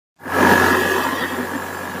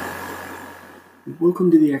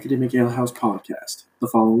Welcome to the Academic Alehouse podcast. The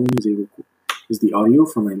following is the audio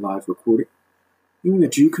from a live recording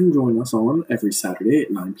that you can join us on every Saturday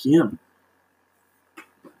at 9 p.m.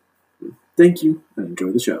 Thank you, and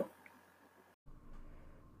enjoy the show.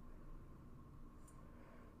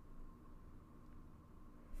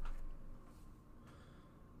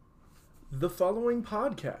 The following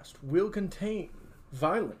podcast will contain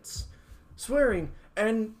violence, swearing,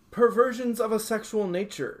 and perversions of a sexual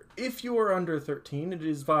nature. If you are under 13, it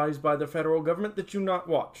is advised by the federal government that you not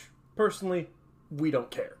watch. Personally, we don't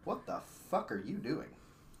care. What the fuck are you doing?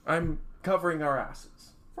 I'm covering our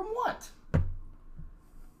asses. From what?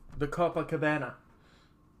 The COPPA cabana.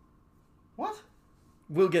 What?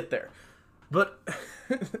 We'll get there. But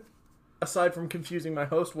aside from confusing my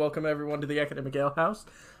host, welcome everyone to the Academic Alehouse.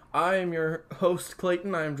 I am your host,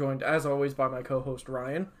 Clayton. I am joined, as always, by my co-host,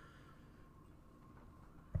 Ryan.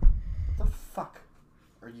 What the fuck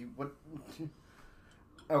are you... What?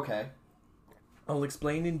 Okay. I'll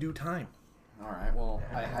explain in due time. Alright, well,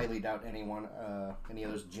 I highly doubt any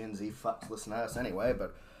of those Gen Z fucks listen to us anyway,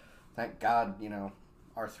 but thank God,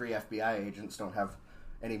 our 3 FBI agents don't have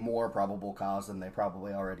any more probable cause than they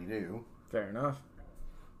probably already do. Fair enough.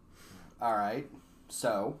 Alright,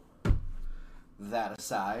 so... That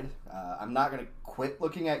aside, I'm not going to quit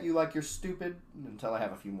looking at you like you're stupid until I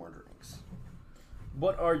have a few more drinks.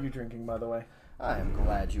 What are you drinking, by the way? I am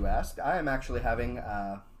glad you asked. I am actually having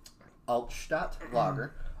Altstadt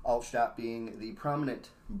Lager. Altstadt being the prominent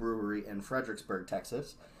brewery in Fredericksburg,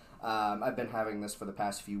 Texas. I've been having this for the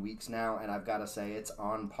past few weeks now, and I've got to say it's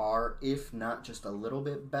on par, if not just a little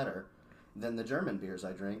bit better, than the German beers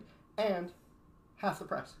I drink, and half the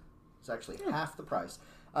price. It's actually half the price.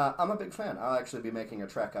 I'm a big fan. I'll actually be making a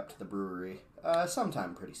trek up to the brewery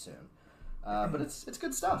sometime pretty soon. But it's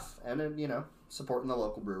good stuff, and supporting the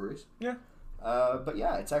local breweries. Yeah. But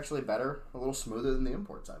yeah, it's actually better, a little smoother than the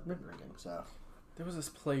imports I've been drinking. So there was this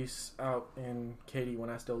place out in Katy when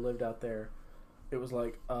I still lived out there. It was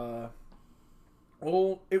like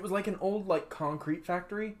old. It was like an old concrete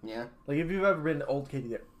factory. Yeah. Like if you've ever been to Old Katy,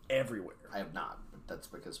 they're everywhere. I have not, but that's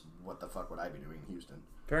because what the fuck would I be doing in Houston?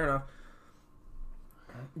 Fair enough.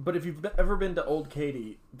 But if you've ever been to Old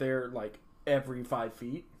Katy, they're like every 5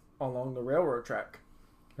 feet along the railroad track.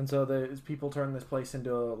 And so people turn this place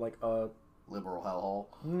into a liberal hellhole.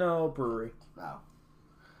 No, brewery. Oh.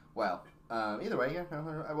 Well, either way, yeah,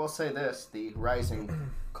 no, I will say this. The rising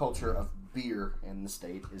culture of beer in the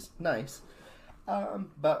state is nice.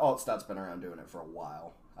 But Altstadt's been around doing it for a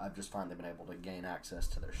while. I've just finally been able to gain access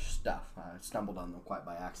to their stuff. I stumbled on them quite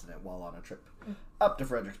by accident while on a trip up to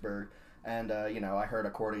Fredericksburg. And, I heard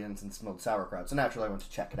accordions and smelled sauerkraut. So naturally I went to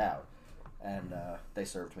check it out. And they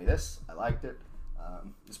served me this. I liked it.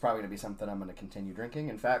 It's probably going to be something I'm going to continue drinking.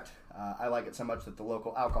 In fact, I like it so much that the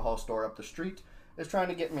local alcohol store up the street is trying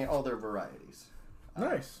to get me all their varieties.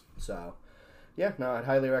 Nice. So, yeah, no, I'd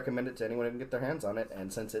highly recommend it to anyone who can get their hands on it.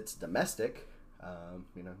 And since it's domestic,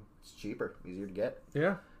 it's cheaper, easier to get.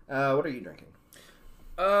 Yeah. What are you drinking?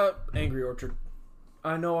 Angry Orchard.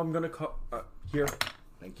 I know I'm going to call... here.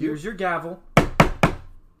 Thank you. Here's your gavel.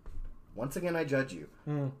 Once again, I judge you.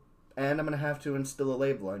 Mm. And I'm going to have to instill a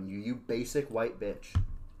label on you, you basic white bitch.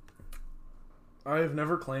 I have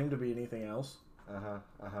never claimed to be anything else.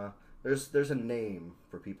 There's a name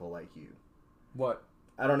for people like you. What?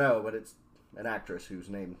 I don't know, but it's an actress whose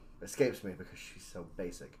name escapes me because she's so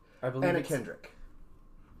basic. I believe Anna Kendrick.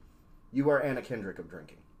 You are Anna Kendrick of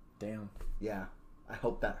drinking. Damn. Yeah. I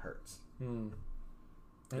hope that hurts.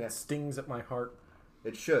 It stings at my heart.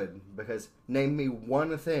 It should, because name me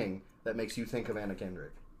one thing that makes you think of Anna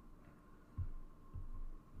Kendrick.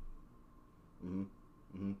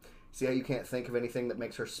 See how you can't think of anything that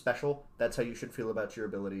makes her special? That's how you should feel about your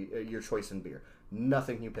your choice in beer.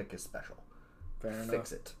 Nothing you pick is special. Fair enough.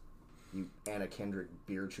 Fix it, you Anna Kendrick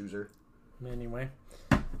beer chooser. Anyway.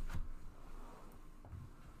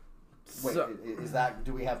 Wait, is that?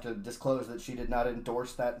 Do we have to disclose that she did not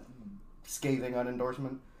endorse that scathing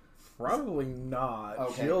unendorsement? Probably not.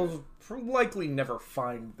 Okay. She'll likely never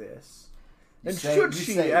find this. And say- should you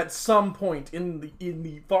she, say- at some point in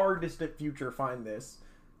the far distant future, find this,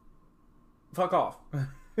 fuck off.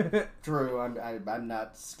 True, I'm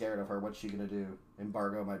not scared of her. What's she gonna do?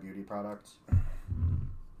 Embargo my beauty products?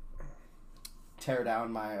 Tear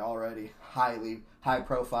down my already high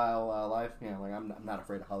profile life? I'm not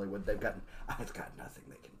afraid of Hollywood. I've got nothing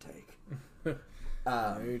they can take.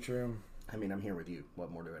 Very true. I mean, I'm here with you. What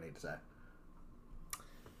more do I need to say?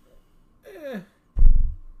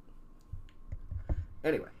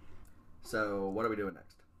 Anyway, so what are we doing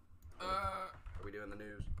next? Are we doing the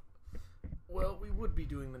news? Well, we would be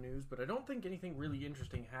doing the news, but I don't think anything really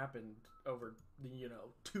interesting happened over the,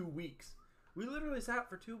 2 weeks. We literally sat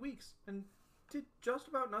for 2 weeks and did just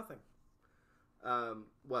about nothing.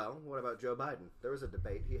 Well, what about Joe Biden? There was a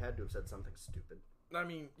debate. He had to have said something stupid. I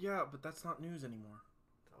mean, yeah, but that's not news anymore.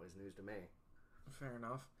 It's always news to me. Fair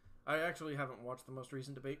enough. I actually haven't watched the most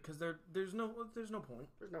recent debate because there's no point. There's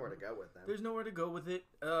nowhere to go with them. There's nowhere to go with it.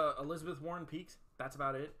 Elizabeth Warren peaked. That's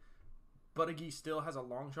about it. Buttigieg still has a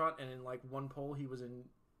long shot, and in like one poll, he was in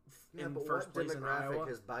first place in Iowa. What demographic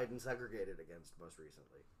has Biden segregated against most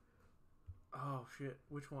recently? Oh shit!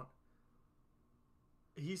 Which one?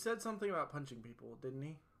 He said something about punching people, didn't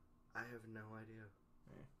he? I have no idea.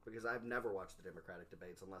 Yeah. Because I've never watched the Democratic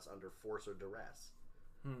debates unless under force or duress.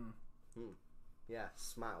 Yeah,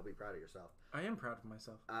 smile. Be proud of yourself. I am proud of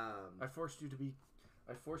myself. I forced you to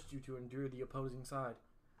endure the opposing side.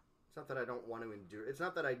 It's not that I don't want to endure. It's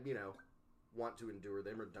not that I, want to endure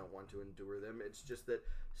them or don't want to endure them. It's just that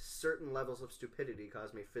certain levels of stupidity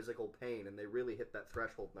cause me physical pain, and they really hit that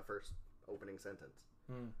threshold in the first opening sentence.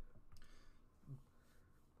 You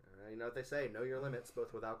know what they say, know your limits,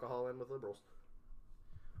 both with alcohol and with liberals.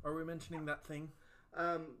 Are we mentioning that thing?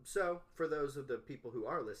 So, for those of the people who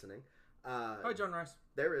are listening... Hi, John Rice.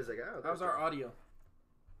 There is a guy... How's our audio?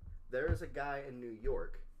 There is a guy in New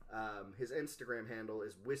York. His Instagram handle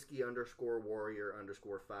is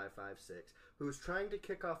whiskey_warrior_556, who's trying to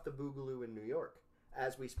kick off the Boogaloo in New York.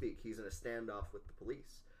 As we speak, he's in a standoff with the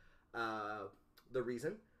police. The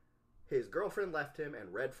reason? His girlfriend left him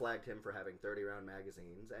and red flagged him for having 30-round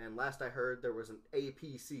magazines, and last I heard there was an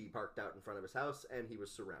APC parked out in front of his house, and he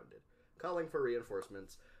was surrounded, calling for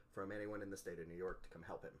reinforcements from anyone in the state of New York to come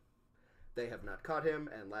help him. They have not caught him,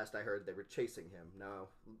 and last I heard they were chasing him. Now,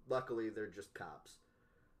 luckily, they're just cops.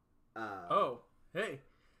 Hey,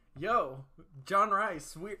 yo, John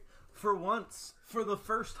Rice, for once, for the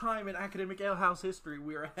first time in academic Alehouse history,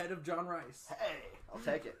 we are ahead of John Rice. Hey, I'll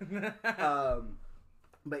take it.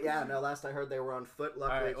 But yeah, no, last I heard they were on foot.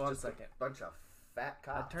 Luckily, it's just a bunch of fat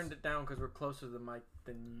cops. I turned it down because we're closer to the mic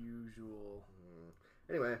than usual.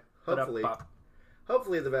 Anyway, hopefully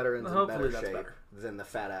the veterans in better shape than the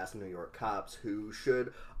fat-ass New York cops, who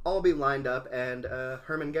should all be lined up and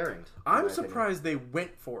Herman Goering. I'm surprised they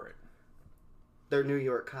went for it. They're New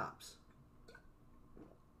York cops.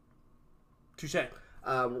 Touché.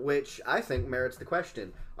 Which I think merits the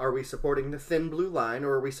question. Are we supporting the thin blue line,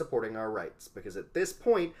 or are we supporting our rights? Because at this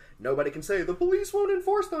point, nobody can say the police won't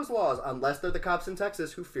enforce those laws unless they're the cops in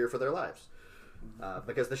Texas who fear for their lives.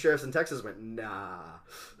 Because the sheriffs in Texas went, nah.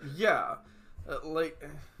 Yeah.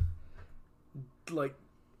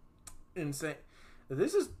 Insane.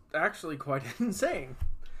 This is actually quite insane.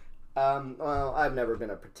 Well, I've never been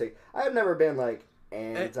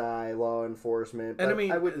anti-law enforcement, but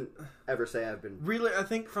I wouldn't ever say I've been... Really, I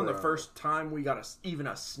think from the first time we got even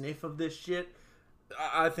a sniff of this shit,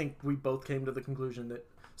 I think we both came to the conclusion that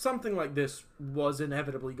something like this was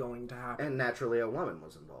inevitably going to happen. And naturally a woman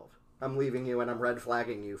was involved. I'm leaving you and I'm red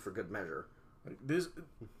flagging you for good measure. I'm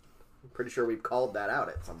pretty sure we've called that out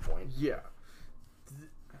at some point. Yeah.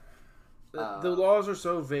 The laws are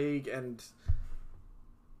so vague and...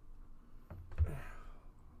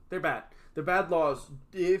 they're bad. They're bad laws.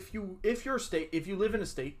 If you live in a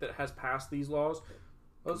state that has passed these laws,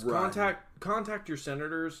 let's contact your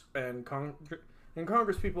senators and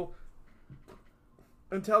Congress people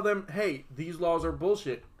and tell them, hey, these laws are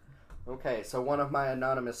bullshit. Okay, so one of my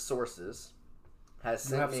anonymous sources has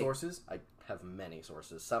sent me... You have sources? I have many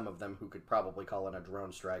sources. Some of them who could probably call in a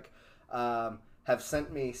drone strike. Have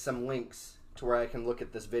sent me some links to where I can look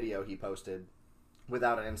at this video he posted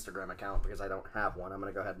without an Instagram account, because I don't have one. I'm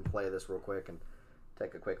going to go ahead and play this real quick and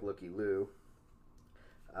take a quick looky-loo.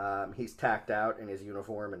 He's tacked out in his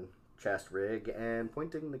uniform and chest rig and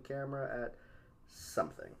pointing the camera at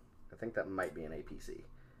something. I think that might be an APC.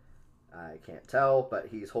 I can't tell, but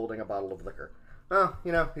he's holding a bottle of liquor. Well,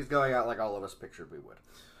 he's going out like all of us pictured we would.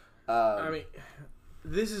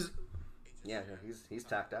 This is... Yeah, he's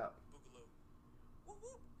tacked out.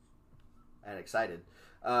 And excited.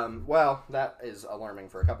 Well, that is alarming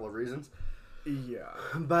for a couple of reasons. Yeah.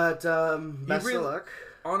 But, best of luck.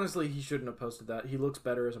 Honestly, he shouldn't have posted that. He looks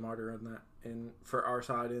better as a martyr for our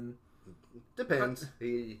side Depends.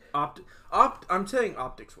 I'm saying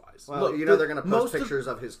optics-wise. Well, look, they're going to post pictures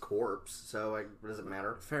of his corpse, so what does it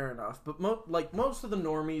matter? Fair enough. But most of the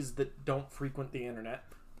normies that don't frequent the internet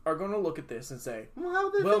are going to look at this and say, how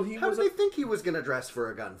do they think he was going to dress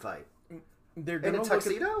for a gunfight? They're in a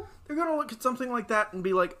tuxedo? They're going to look at something like that and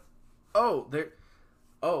be like,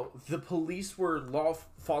 the police were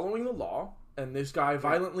following the law, and this guy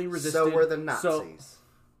violently resisted. So were the Nazis.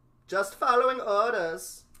 Just following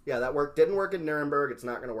orders. Yeah, that didn't work in Nuremberg. It's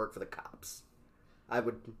not going to work for the cops. I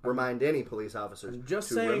would remind any police officers Just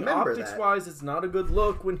to saying, remember optics-wise, it's not a good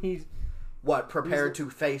look when he's... Prepared to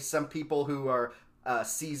face some people who are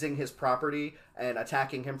seizing his property and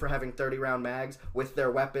attacking him for having 30-round mags with their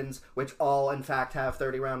weapons, which all, in fact, have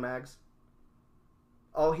 30-round mags?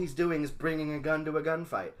 All he's doing is bringing a gun to a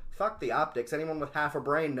gunfight. Fuck the optics. Anyone with half a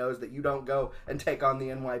brain knows that you don't go and take on the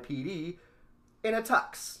NYPD in a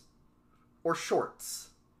tux. Or shorts.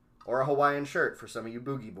 Or a Hawaiian shirt for some of you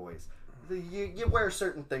boogie boys. You wear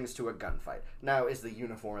certain things to a gunfight. Now, is the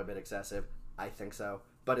uniform a bit excessive? I think so.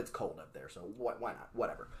 But it's cold up there, so why not?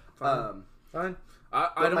 Whatever. Fine.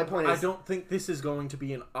 I don't think this is going to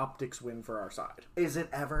be an optics win for our side. Is it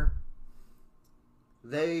ever?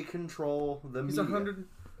 They control the He's media.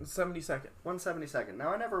 172nd. 172nd. Now,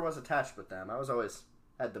 I never was attached with them. I was always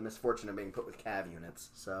had the misfortune of being put with cav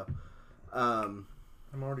units, so... I'm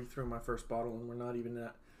already through my first bottle, and we're not even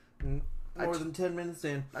at more than 10 minutes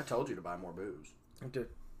in. I told you to buy more booze. I did.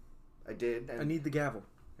 I did. And, I need the gavel.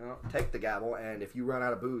 take the gavel, and if you run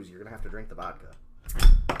out of booze, you're going to have to drink the vodka.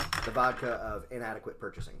 The vodka of inadequate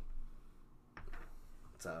purchasing.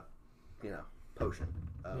 It's a, potion.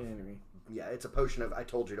 Anyway. Yeah, it's a potion of I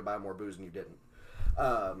told you to buy more booze and you didn't.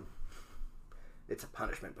 It's a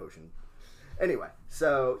punishment potion. Anyway,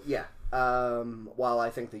 so, yeah. While I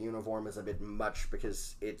think the uniform is a bit much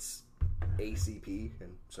because it's ACP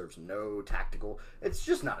and serves no tactical, it's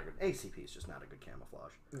just not a good... ACP is just not a good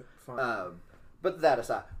camouflage. Fine. But that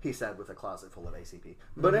aside, he said with a closet full of ACP.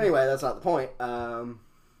 But anyway, that's not the point.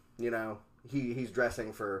 He's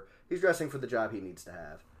dressing for the job he needs to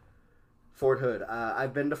have. Fort Hood.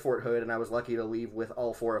 I've been to Fort Hood, and I was lucky to leave with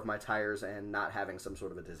all 4 of my tires and not having some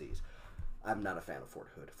sort of a disease. I'm not a fan of Fort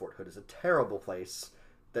Hood. Fort Hood is a terrible place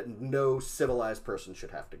that no civilized person should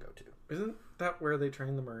have to go to. Isn't that where they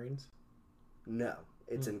train the Marines? No.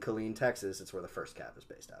 It's in Killeen, Texas. It's where the 1st Cav is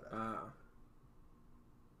based out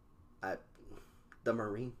of. The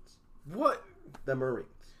Marines. What? The Marines.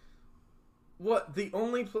 What? The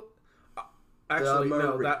only... Actually,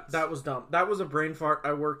 no, that was dumb. That was a brain fart.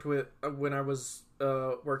 I worked with... when I was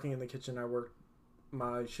working in the kitchen,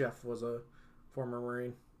 my chef was a former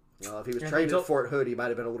Marine. Well, if he was trained at Fort Hood, he might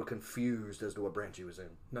have been a little confused as to what branch he was in.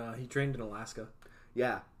 No, he trained in Alaska.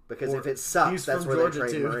 Yeah, because if it sucks, that's where they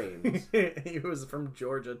train Marines. He was from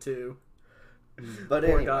Georgia, too. But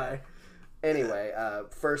Poor anyway. guy. Anyway,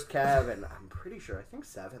 1st Cav, and I'm pretty sure, I think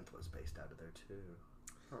 7th was based out of there, too.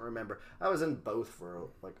 I don't remember. I was in both for,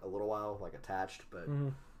 a little while, attached, but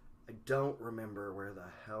I don't remember where the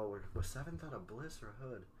hell... Was 7th out of Bliss or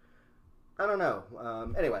Hood? I don't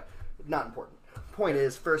know. Anyway, not important. Point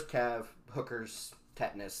is, 1st Cav, hookers,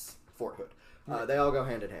 tetanus, Fort Hood. They all go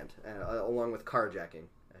hand in hand, along with carjacking.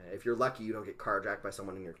 If you're lucky, you don't get carjacked by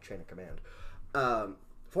someone in your chain of command.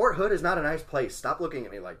 Fort Hood is not a nice place. Stop looking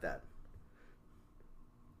at me like that.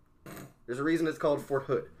 There's a reason it's called Fort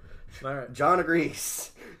Hood. All right. John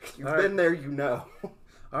agrees. You've been there, you know.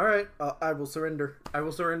 All right. I will surrender. I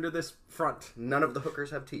will surrender this front. None of the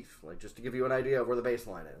hookers have teeth. Just to give you an idea of where the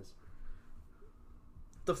baseline is.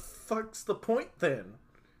 The fuck's the point, then?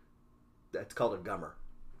 That's called a gummer.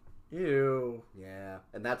 Ew. Yeah.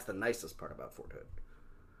 And that's the nicest part about Fort Hood.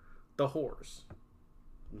 The whores.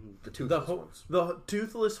 The toothless ones. The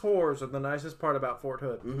toothless whores are the nicest part about Fort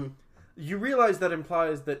Hood. Mm-hmm. You realize that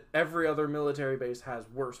implies that every other military base has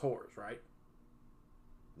worse whores, right?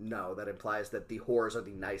 No, that implies that the whores are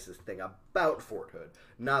the nicest thing about Fort Hood.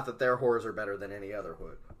 Not that their whores are better than any other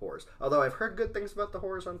whores. Although I've heard good things about the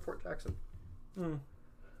whores on Fort Jackson.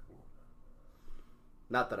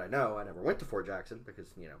 Not that I know. I never went to Fort Jackson because,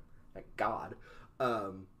 thank God.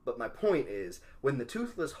 But my point is, when the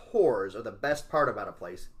toothless whores are the best part about a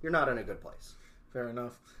place, you're not in a good place. Fair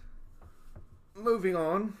enough. Moving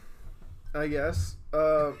on, I guess.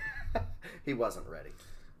 He wasn't ready.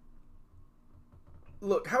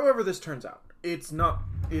 Look, however this turns out, it's not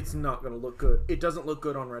going to look good. It doesn't look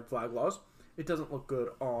good on red flag laws. It doesn't look good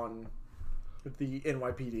on the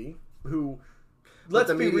NYPD, who... What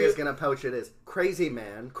the media is going to poach it as crazy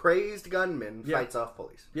man, crazed gunman fights off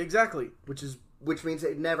police. Exactly, which means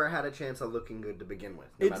it never had a chance of looking good to begin with,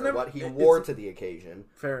 no matter what he wore to the occasion.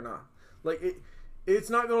 Fair enough. It's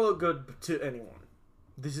not going to look good to anyone.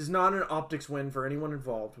 This is not an optics win for anyone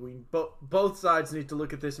involved. Both sides need to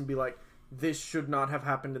look at this and be like, this should not have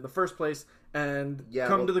happened in the first place, and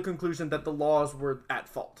come to the conclusion that the laws were at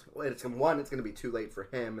fault. Well, it's going to be too late for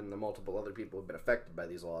him and the multiple other people who have been affected by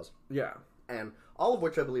these laws. Yeah. And all of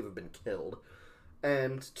which I believe have been killed.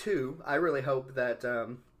 And 2, I really hope that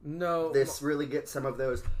this really gets some of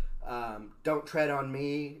those don't tread on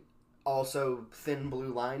me, also thin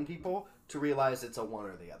blue line people to realize it's a one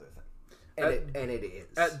or the other thing. And it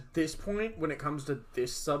is. At this point, when it comes to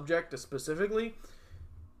this subject specifically,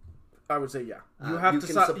 I would say yeah. You have to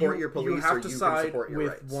support your police, you have or to you side can support your with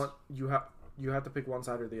rights. one. You have to pick one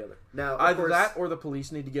side or the other. Now, either that or the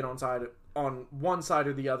police need to get on one side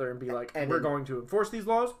or the other and be like, we're going to enforce these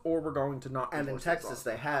laws or we're going to not. And in Texas,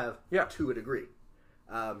 they have to a degree.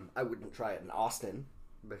 I wouldn't try it in Austin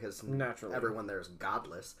because naturally everyone there is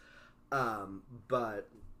godless. But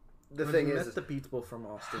the thing is, met the people from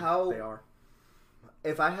Austin. They are.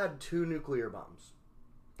 If I had 2 nuclear bombs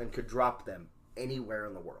and could drop them anywhere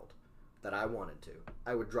in the world that I wanted to,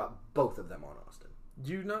 I would drop both of them on Austin.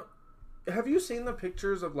 Have you seen the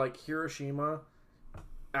pictures of like Hiroshima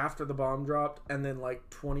after the bomb dropped and then like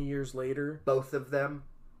 20 years later? Both of them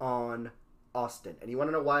on Austin. And you want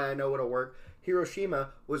to know why I know it'll work?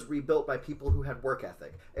 Hiroshima was rebuilt by people who had work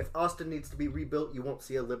ethic. If Austin needs to be rebuilt, you won't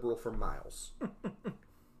see a liberal for miles.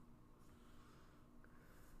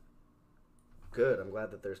 Good. I'm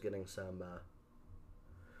glad that there's getting some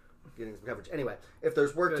coverage. Anyway, if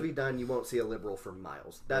there's work to be done, you won't see a liberal for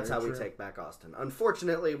miles. That's how we take back Austin.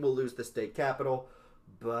 Unfortunately, we'll lose the state capital,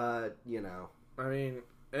 but, I mean,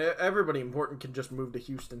 everybody important can just move to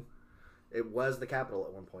Houston. It was the capital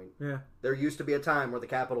at one point. Yeah. There used to be a time where the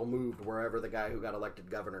capital moved wherever the guy who got elected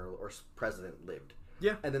governor or president lived.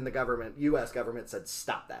 Yeah. And then the U.S. government said,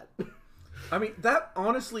 stop that. I mean, that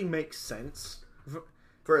honestly makes sense.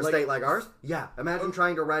 For a state like ours? Yeah. Imagine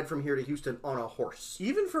trying to ride from here to Houston on a horse.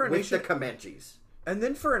 Even for a with nation... the Comanches. And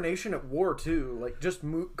then for a nation at war, too. Like, just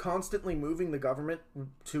constantly moving the government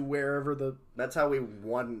to wherever the... That's how we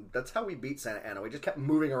won. That's how we beat Santa Ana. We just kept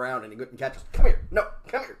moving around and he couldn't catch us. Come here. No.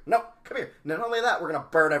 Come here. No. Come here. Not only that, we're going to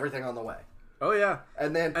burn everything on the way. Oh, yeah.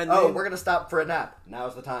 And then we're going to stop for a nap.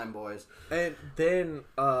 Now's the time, boys. And then...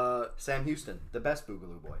 Sam Houston, the best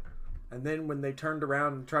Boogaloo boy. And then when they turned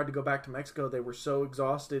around and tried to go back to Mexico, they were so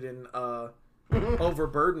exhausted and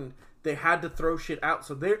overburdened, they had to throw shit out.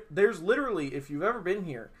 So there's literally, if you've ever been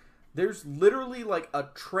here, there's literally like a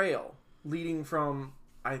trail leading from,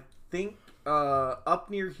 I think, up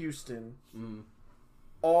near Houston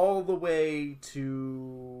all the way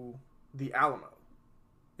to the Alamo.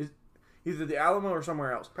 Either the Alamo or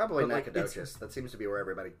somewhere else. Probably Nacogdoches. That seems to be where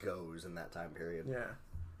everybody goes in that time period. Yeah.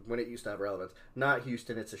 When it used to have relevance. Not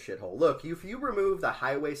Houston, it's a shithole. Look, if you remove the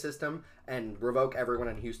highway system and revoke everyone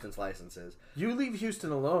in Houston's licenses... You leave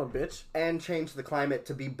Houston alone, bitch. And change the climate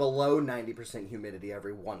to be below 90% humidity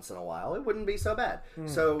every once in a while, it wouldn't be so bad.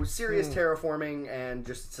 So, serious terraforming and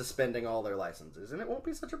just suspending all their licenses, and it won't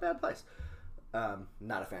be such a bad place.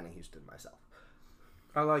 Not a fan of Houston myself.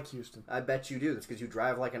 I like Houston. I bet you do. That's because you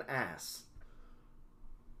drive like an ass.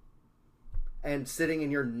 And sitting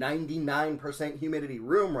in your 99% humidity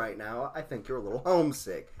room right now, I think you're a little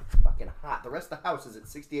homesick. It's fucking hot. The rest of the house is at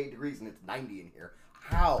 68 degrees and it's 90 in here.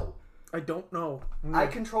 How? I don't know. I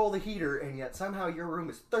control the heater, and yet somehow your room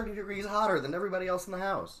is 30 degrees hotter than everybody else in the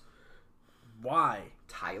house. Why?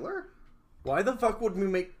 Tyler? Why the fuck would we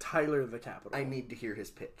make Tyler the capital? I need to hear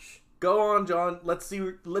his pitch. Go on, John. Let's see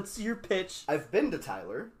your pitch. I've been to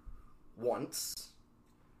Tyler once.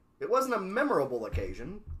 It wasn't a memorable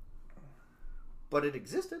occasion. But it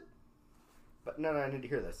existed. But no, I need to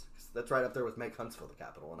hear this. That's right up there with make Huntsville the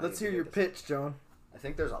capital. And let's hear your pitch, John. I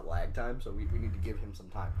think there's a lag time, so we need to give him some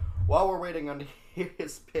time. While we're waiting on to hear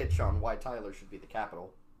his pitch on why Tyler should be the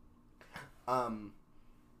capital, I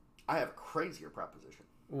have a crazier proposition.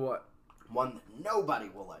 What? One that nobody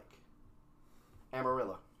will like.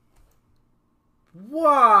 Amarillo.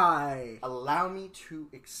 Why? Allow me to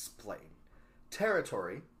explain.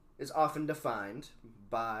 Territory is often defined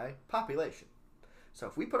by population. So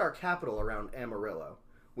if we put our capital around Amarillo,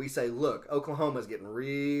 we say, look, Oklahoma's getting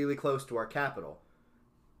really close to our capital.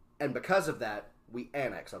 And because of that, we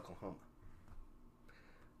annex Oklahoma.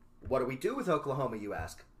 What do we do with Oklahoma, you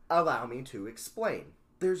ask? Allow me to explain.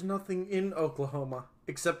 There's nothing in Oklahoma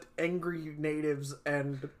except angry natives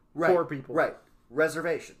and poor people. Right.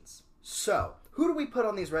 Reservations. So, who do we put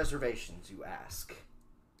on these reservations, you ask?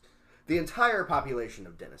 The entire population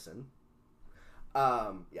of Denison.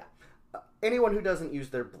 Anyone who doesn't use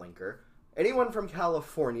their blinker. Anyone from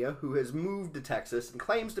California who has moved to Texas and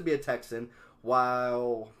claims to be a Texan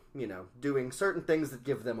while, doing certain things that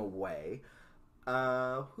give them away.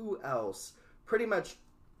 Who else? Pretty much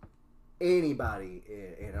anybody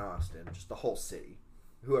in Austin. Just the whole city.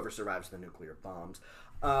 Whoever survives the nuclear bombs.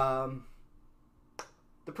 The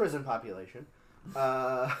prison population.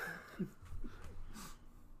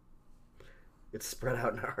 It's spread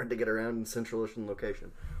out and hard to get around in central ocean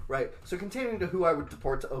location. Right. So continuing to who I would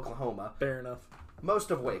deport to Oklahoma. Fair enough. Most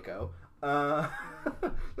of Waco. The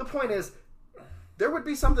point is, There would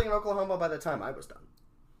be something in Oklahoma by the time I was done.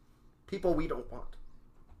 People we don't want.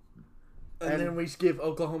 And then we give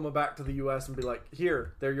Oklahoma back to the U.S. and be like,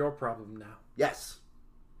 here, they're your problem now. Yes.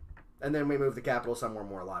 And then we move the capital somewhere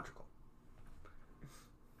more logical.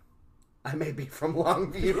 I may be from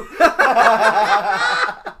Longview.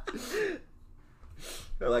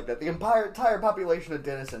 They're like that. The entire population of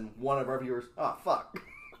Denison, one of our viewers. Oh, fuck.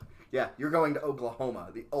 Yeah, you're going to Oklahoma.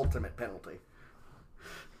 The ultimate penalty.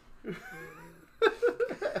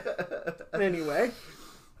 Anyway.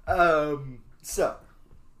 So,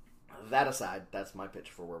 that aside, that's my pitch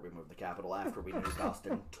for where we move the capital after we moved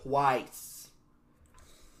Austin twice.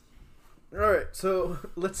 Alright, so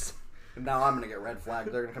let's... Now I'm going to get red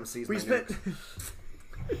flagged. They're going to come seize my nukes.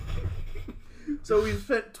 So we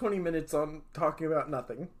spent 20 minutes on talking about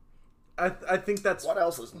nothing. I think that's... What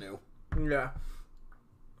else is new? Yeah.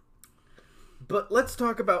 But let's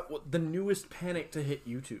talk about what the newest panic to hit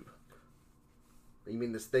YouTube. You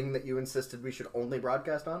mean this thing that you insisted we should only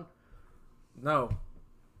broadcast on? No.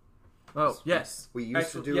 Oh, yes. We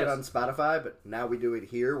used to do it on Spotify, but now we do it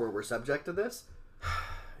here where we're subject to this?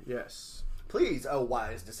 Yes. Please, oh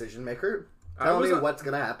wise decision maker, tell me what's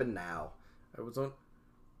going to happen now. I was on...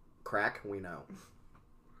 Crack, we know.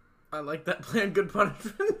 I like that plan. Good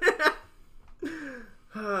punishment.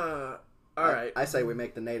 Alright. I say we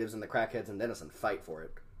make the natives and the crackheads in Denison fight for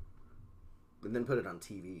it. And then put it on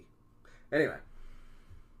TV. Anyway.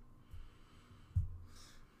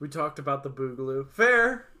 We talked about the boogaloo.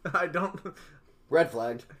 Fair. I don't... Red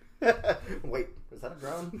flagged. Wait, is that a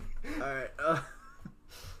drone? Alright,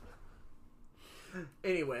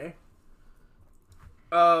 Anyway.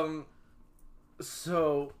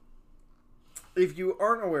 So... If you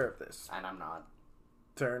aren't aware of this... And I'm not.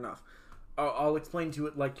 Fair enough. I'll explain to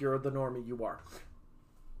it like you're the normie you are.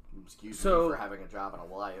 Excuse me for having a job and a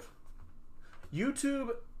life.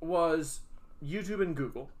 YouTube and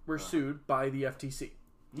Google were sued by the FTC.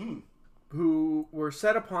 Who were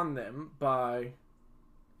set upon them by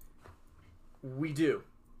We Do.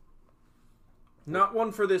 Not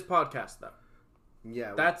one for this podcast, though.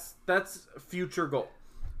 Yeah. That's a future goal.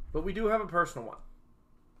 But we do have a personal one.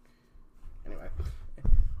 Anyway.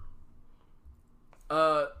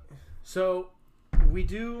 So we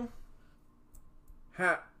do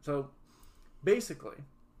have... So, basically,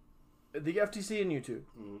 the FTC and YouTube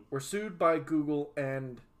were sued by Google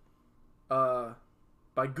and...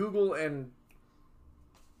 Google and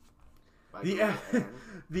and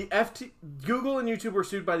YouTube were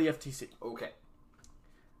sued by the FTC. Okay.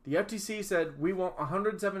 The FTC said we want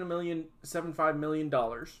 $175 million,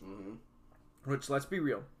 which, let's be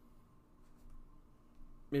real,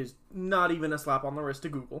 is not even a slap on the wrist to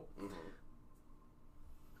Google.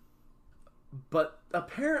 But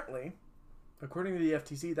apparently, according to the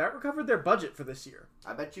FTC, that recovered their budget for this year.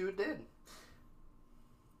 I bet you it did.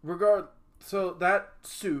 So that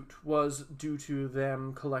suit was due to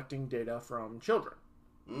them collecting data from children.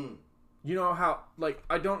 You know how,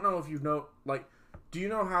 I don't know if you know, do you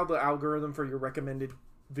know how the algorithm for your recommended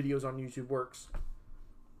videos on YouTube works?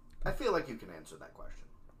 I feel like you can answer that question.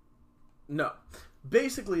 No.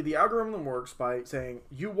 Basically, the algorithm works by saying,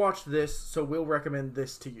 you watched this, so we'll recommend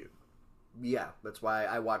this to you. Yeah, that's why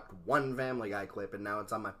I watched one Family Guy clip and now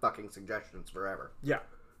it's on my fucking suggestions forever. Yeah,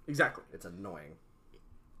 exactly. It's annoying.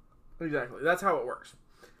 Exactly. That's how it works.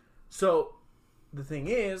 So, the thing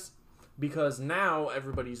is, because now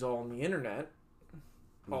everybody's all on the internet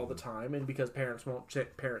all the time, and because parents won't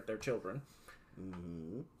parent their children,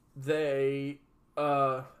 they,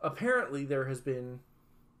 apparently there has been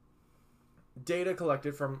data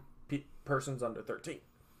collected from persons under 13.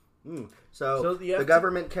 So the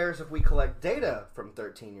government cares if we collect data from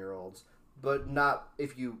 13-year-olds, but not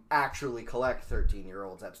if you actually collect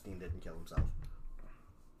 13-year-olds. Epstein didn't kill himself.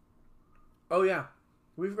 Oh, yeah.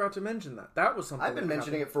 We forgot to mention that. That was something I've been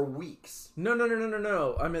mentioning it for weeks.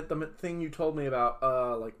 No. I meant the thing you told me about,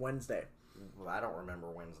 Wednesday. Well, I don't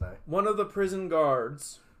remember Wednesday. One of the prison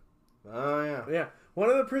guards... Oh, yeah. Yeah. One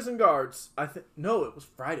of the prison guards... No, it was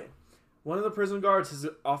Friday. One of the prison guards has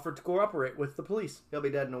offered to cooperate with the police. He'll be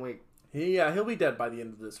dead in a week. He'll be dead by the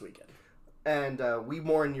end of this weekend. And we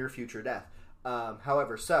mourn your future death.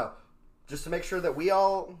 However, just to make sure that we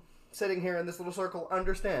all sitting here in this little circle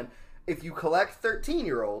understand, if you collect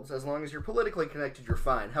 13-year-olds, as long as you're politically connected, you're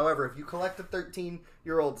fine. However, if you collect the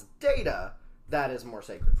 13-year-old's data, that is more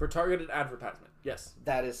sacred. For targeted advertisement, yes.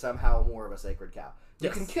 That is somehow more of a sacred cow. You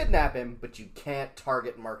Yes. can kidnap him, but you can't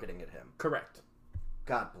target marketing at him. Correct.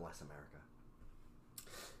 God bless America.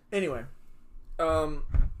 Anyway,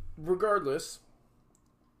 regardless,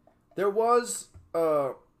 there was,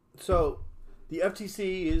 so the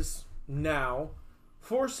FTC is now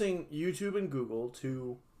forcing YouTube and Google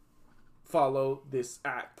to follow this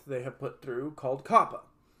act they have put through called COPPA.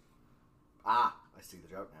 Ah, I see the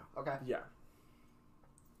joke now. Okay. Yeah.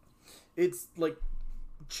 It's like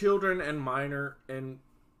children and minor and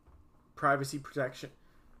privacy protection.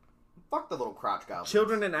 Fuck the little crotch goblins.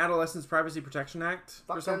 Children and Adolescents Privacy Protection Act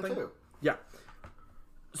Fuck or something. them too. Yeah.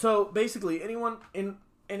 So basically,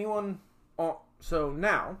 so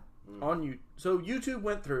now on you, so YouTube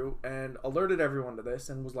went through and alerted everyone to this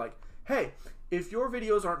and was like, "Hey, if your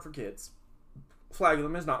videos aren't for kids, flag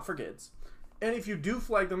them as not for kids, and if you do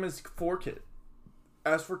flag them as for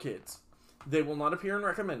kids, they will not appear in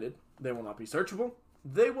recommended. They will not be searchable.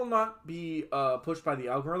 They will not be pushed by the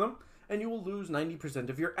algorithm, and you will lose 90%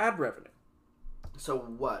 of your ad revenue." So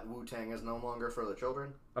what? Wu-Tang is no longer for the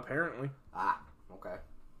children? Apparently. Ah, okay.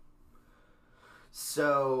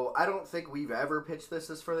 So, I don't think we've ever pitched this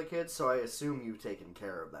as for the kids, so I assume you've taken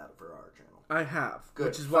care of that for our channel. I have. Good.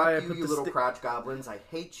 Which is Fuck why I you, put you little crotch goblins. I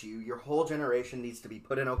hate you. Your whole generation needs to be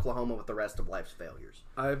put in Oklahoma with the rest of life's failures.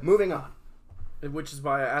 Moving on. Which is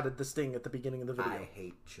why I added the sting at the beginning of the video. I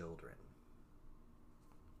hate children.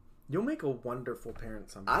 You'll make a wonderful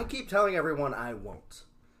parent someday. I keep telling everyone I won't.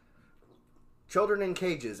 Children in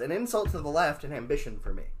cages. An insult to the left and ambition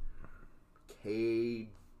for me.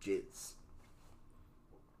 Cages.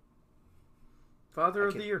 Father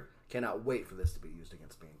of the Year. Cannot wait for this to be used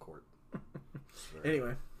against me in court.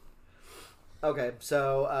 Anyway. Okay,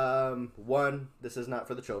 so, 1, this is not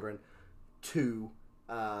for the children. 2,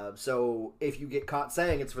 so if you get caught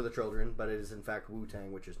saying it's for the children, but it is in fact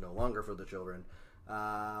Wu-Tang, which is no longer for the children,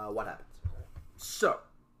 what happens? So,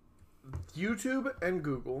 YouTube and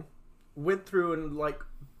Google went through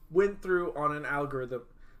on an algorithm,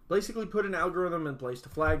 basically put an algorithm in place to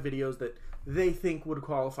flag videos that they think would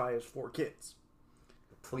qualify as for kids.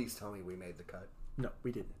 Please tell me we made the cut. No,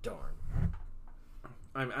 we didn't. Darn.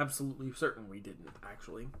 I'm absolutely certain we didn't,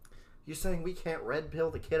 actually. You're saying we can't red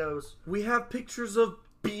pill the kiddos? We have pictures of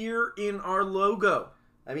beer in our logo.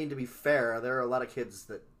 I mean, to be fair, there are a lot of kids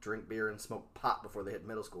that drink beer and smoke pot before they hit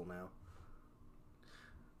middle school now.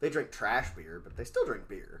 They drink trash beer, but they still drink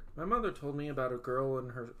beer. My mother told me about a girl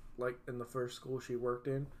in the first school she worked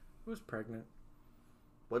in who was pregnant.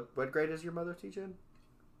 What grade does your mother teach in?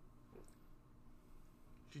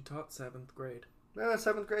 She taught 7th grade.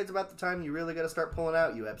 7th grade's about the time you really got to start pulling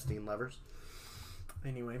out, you Epstein lovers.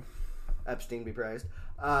 Anyway. Epstein be praised.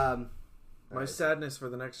 My sadness for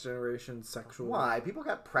the next generation's sexual... Why? People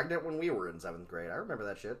got pregnant when we were in 7th grade. I remember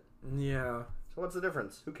that shit. Yeah. So what's the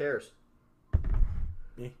difference? Who cares?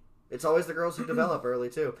 Me. It's always the girls who develop early,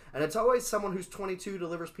 too. And it's always someone who's 22,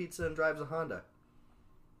 delivers pizza, and drives a Honda.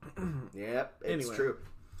 Yep, it's true.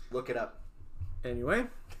 Look it up. Anyway.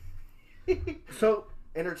 So...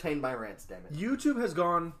 Entertain my rants, damn it. YouTube has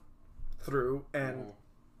gone through and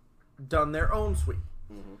done their own sweep.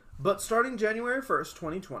 Mm-hmm. But starting January 1st,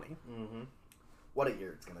 2020... Mm-hmm. What a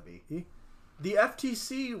year it's going to be. The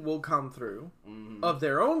FTC will come through of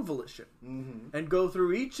their own volition and go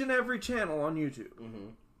through each and every channel on YouTube. Mm-hmm.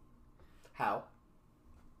 How?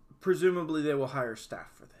 Presumably they will hire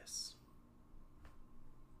staff for this.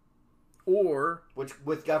 Or...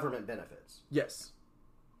 With government benefits. Yes.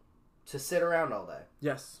 To sit around all day.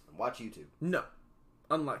 Yes. And watch YouTube. No.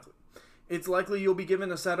 Unlikely. It's likely you'll be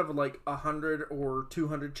given a set of like 100 or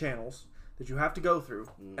 200 channels that you have to go through.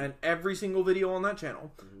 And every single video on that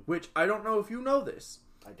channel, which I don't know if you know this,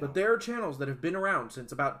 but there are channels that have been around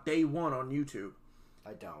since about day one on YouTube.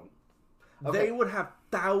 I don't. Okay. They would have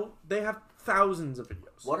they have thousands of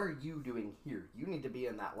videos. What are you doing here? You need to be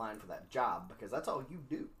in that line for that job because that's all you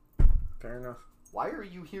do. Fair enough. Why are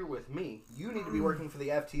you here with me? You need to be working for the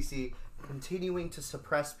FTC, continuing to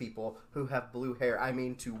suppress people who have blue hair. I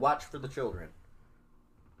mean, to watch for the children.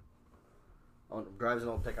 Oh, drives an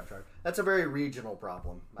old pickup truck. That's a very regional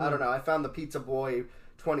problem. I don't know. I found the pizza boy,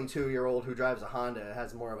 22-year-old who drives a Honda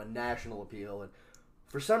has more of a national appeal. And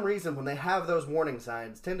for some reason, when they have those warning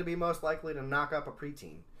signs, tend to be most likely to knock up a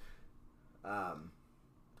preteen.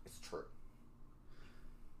 It's true.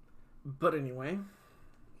 But anyway...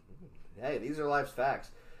 Hey, these are life's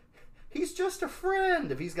facts. He's just a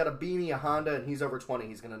friend. If he's got a beanie, a Honda, and he's over 20,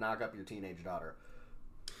 he's going to knock up your teenage daughter.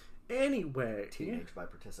 Anyway. Teenage by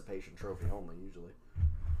participation trophy only, usually.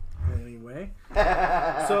 Anyway.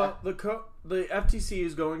 So, the FTC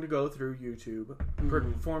is going to go through YouTube,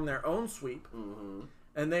 perform their own sweep,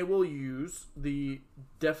 and they will use the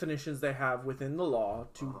definitions they have within the law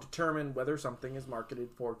to determine whether something is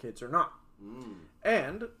marketed for kids or not.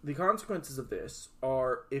 And the consequences of this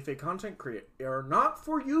are if a content creator, not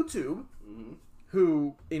for YouTube,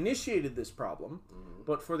 who initiated this problem,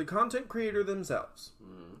 but for the content creator themselves,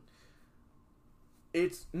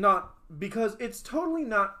 it's not, because it's totally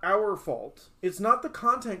not our fault. It's not the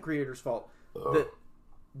content creator's fault that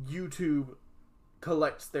YouTube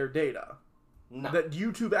collects their data. No. That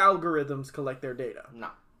YouTube algorithms collect their data. No.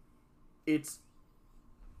 It's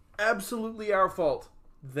absolutely our fault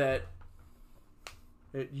that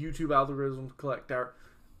YouTube algorithms collect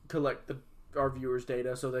our viewers'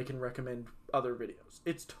 data so they can recommend other videos.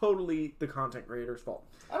 It's totally the content creator's fault.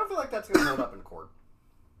 I don't feel like that's going to hold up in court.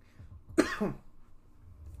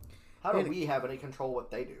 How do we have any control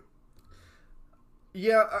what they do?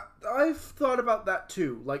 Yeah, I've thought about that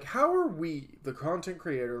too. Like, how are we, the content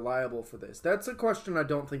creator, liable for this? That's a question I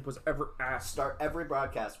don't think was ever asked. Start every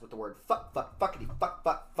broadcast with the word fuck, fuck, fuckity, fuck,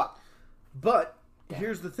 fuck, fuck. But,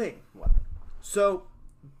 here's the thing. What? So,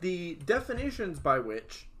 the definitions by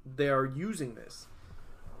which they are using this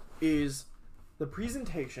is the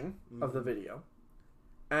presentation of the video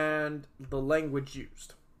and the language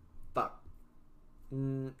used. Fuck.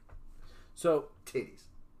 So, Titties.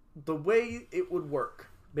 the way it would work,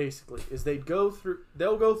 basically, is they'll go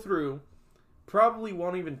through, probably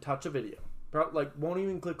won't even touch a video. Won't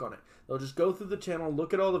even click on it. They'll just go through the channel,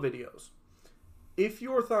 look at all the videos. If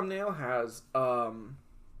your thumbnail has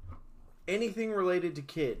anything related to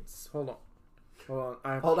kids, hold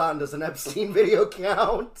on, Does an Epstein video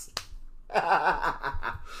count?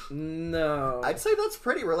 No. I'd say that's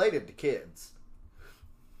pretty related to kids.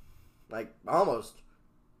 Like, almost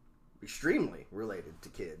extremely related to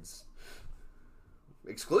kids.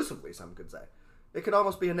 Exclusively, some could say. It could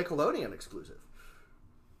almost be a Nickelodeon exclusive.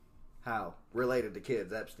 How related to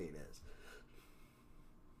kids Epstein is.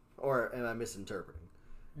 Or am I misinterpreting?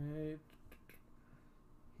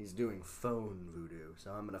 He's doing phone voodoo,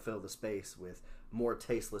 so I'm going to fill the space with more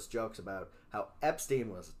tasteless jokes about how Epstein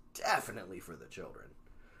was definitely for the children.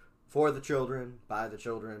 For the children, by the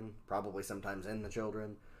children, probably sometimes in the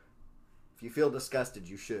children. If you feel disgusted,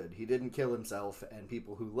 you should. He didn't kill himself, and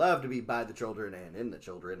people who love to be by the children and in the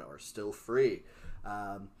children are still free.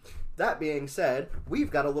 That being said, we've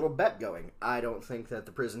got a little bet going. I don't think that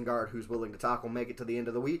the prison guard who's willing to talk will make it to the end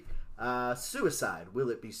of the week. Suicide. Will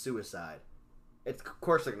it be suicide? Of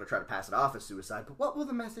course they're going to try to pass it off as suicide, but what will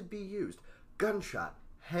the method be used? Gunshot,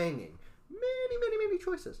 hanging, many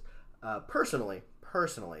choices. Personally,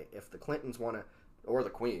 if the Clintons want to, or the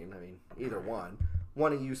Queen, either one,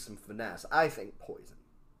 want to use some finesse, I think poison.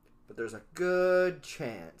 But there's a good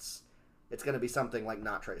chance it's going to be something like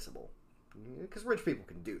not traceable. Because rich people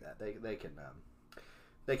can do that.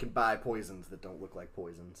 They can buy poisons that don't look like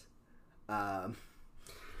poisons.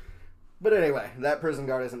 But anyway, that prison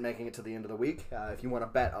guard isn't making it to the end of the week. If you want to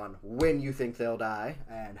bet on when you think they'll die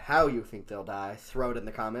and how you think they'll die, throw it in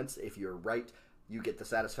the comments. If you're right, you get the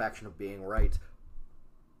satisfaction of being right.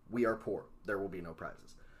 We are poor. There will be no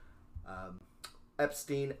prizes.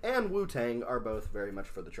 Epstein and Wu-Tang are both very much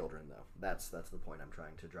for the children, though. That's the point I'm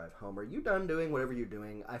trying to drive home. Are you done doing whatever you're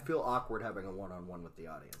doing? I feel awkward having a one-on-one with the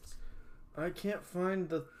audience. I can't find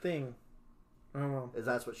the thing. Oh. Is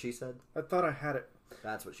that what she said? I thought I had it.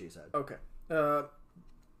 That's what she said. Okay.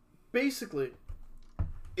 Basically,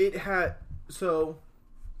 so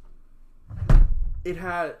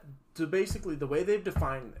basically the way they've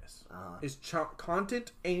defined this is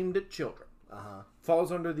content aimed at children.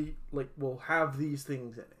 Falls under the, will have these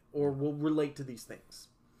things in it, or will relate to these things.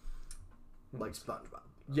 Like SpongeBob.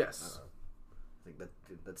 Yes. I think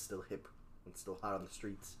that's still hip. It's still hot on the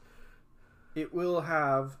streets. It will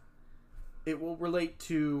relate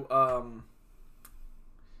to,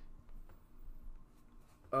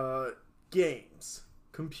 games.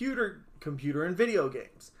 Computer and video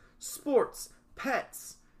games. Sports.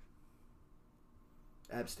 Pets.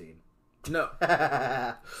 Epstein. No.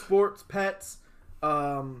 Sports, pets,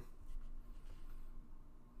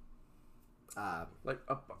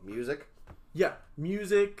 music? Yeah,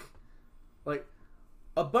 music,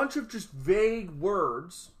 a bunch of just vague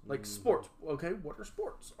words, sports. Okay, what are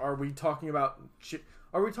sports? Are we talking about,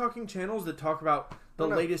 are we talking channels that talk about the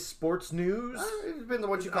latest sports news? It depends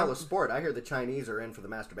on what you call a sport. I hear the Chinese are in for the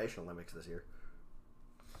masturbation Olympics this year.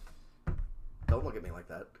 Don't look at me like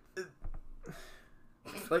that.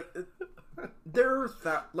 There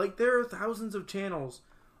are thousands of channels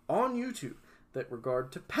on YouTube that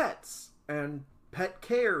regard to pets and pet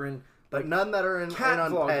care and but none that are in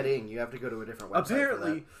on vlogging. petting. You have to go to a different website.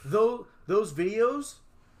 Apparently, those videos,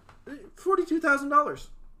 $42,000.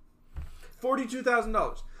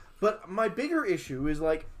 $42,000. But my bigger issue is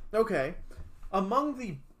among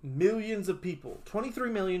the millions of people, 23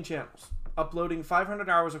 million channels uploading 500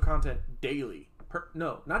 hours of content daily.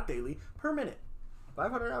 Not daily, per minute.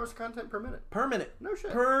 500 hours of content per minute. Per minute. No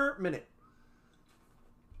shit. Per minute.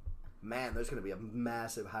 Man, there's going to be a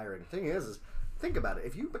massive hiring. Thing is Think about it.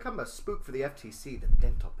 If you become a spook for the FTC, the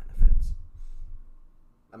dental benefits.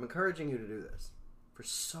 I'm encouraging you to do this for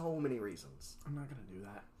so many reasons. I'm not going to do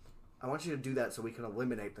that. I want you to do that so we can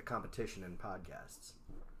eliminate the competition in podcasts.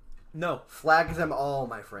 No. Flag them all,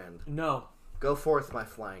 my friend. No. Go forth, my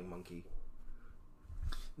flying monkey.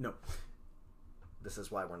 No. This is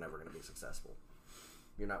why we're never going to be successful.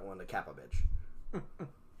 You're not one to COPPA, bitch.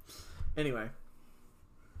 Anyway.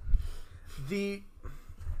 The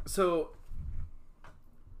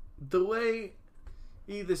way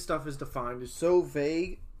this stuff is defined is so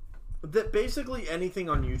vague that basically anything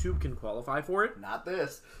on YouTube can qualify for it. Not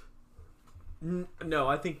this. No,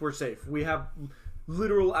 I think we're safe. We have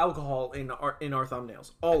literal alcohol in our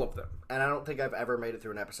thumbnails. All of them. And I don't think I've ever made it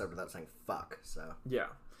through an episode without saying fuck, so. Yeah.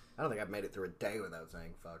 I don't think I've made it through a day without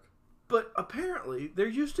saying fuck. But apparently, there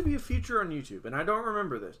used to be a feature on YouTube, and I don't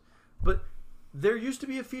remember this, but there used to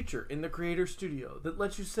be a feature in the Creator Studio that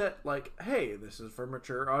lets you set, like, hey, this is for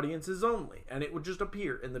mature audiences only, and it would just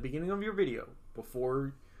appear in the beginning of your video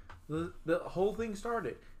before the whole thing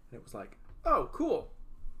started. And it was like, oh, cool.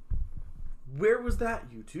 Where was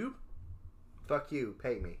that, YouTube? Fuck you,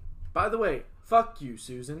 pay me. By the way, fuck you,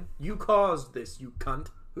 Susan. You caused this, you cunt.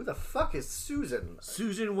 Who the fuck is Susan?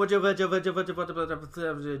 Susan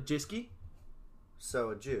Wojciechowski? So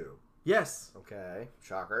a Jew. Yes. Okay,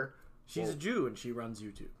 shocker. She's a Jew and she runs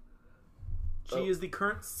YouTube. She is the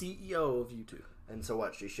current CEO of YouTube. And so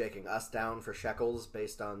what? She's shaking us down for shekels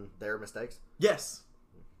based on their mistakes? Yes.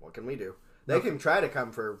 What can we do? They can try to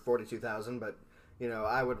come for $42,000, but you know,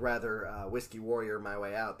 I would rather Whiskey Warrior my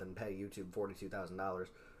way out than pay YouTube $42,000.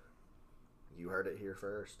 You heard it here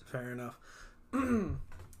first. Fair enough.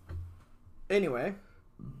 Anyway.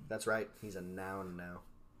 That's right. He's a noun now.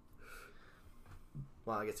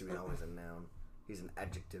 Well, I guess he was always a noun. He's an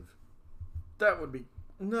adjective. That would be...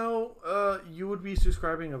 No, you would be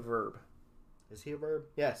describing a verb. Is he a verb?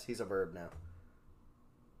 Yes, he's a verb now.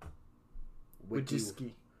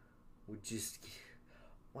 Wojciechowski.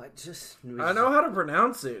 What? Just... I know how to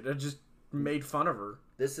pronounce it. I just made fun of her.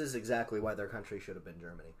 This is exactly why their country should have been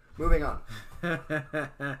Germany. Moving on.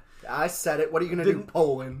 I said it. What are you going to do,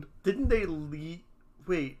 Poland? Didn't they leave...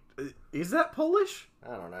 Wait, is that Polish?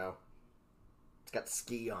 I don't know. It's got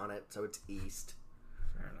ski on it, so it's east.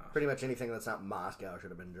 Fair enough. Pretty much anything that's not Moscow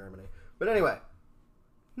should have been Germany. But anyway,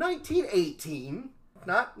 1918,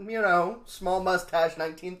 not, you know, small mustache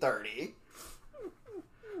 1930.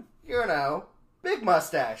 You know, big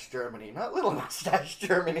mustache Germany, not little mustache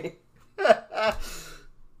Germany.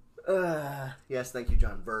 Yes, thank you,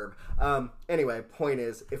 John. Verb. Anyway, point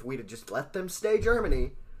is, if we'd have just let them stay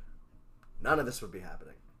Germany, none of this would be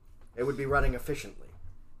happening. It would be running efficiently.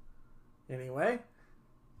 Anyway.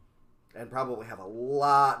 And probably have a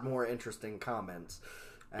lot more interesting comments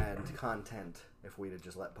and content if we'd have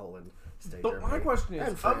just let Poland stay Germany. But my question is,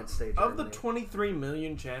 and France stay Germany. Of the 23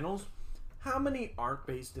 million channels, how many aren't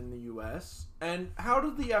based in the U.S.? And how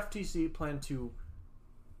did the FTC plan to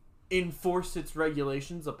enforce its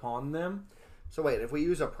regulations upon them? So wait, if we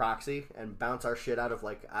use a proxy and bounce our shit out of,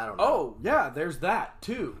 like, I don't know. Oh, yeah, there's that,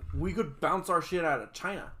 too. We could bounce our shit out of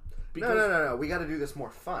China. Because... No. We got to do this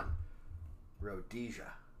more fun.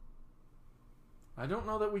 Rhodesia. I don't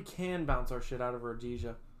know that we can bounce our shit out of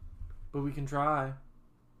Rhodesia, but we can try.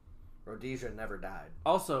 Rhodesia never died.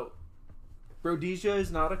 Also, Rhodesia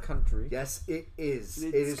is not a country. Yes, it is.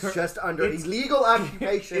 It is just under illegal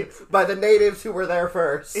occupation by the natives who were there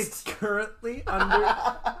first. It's currently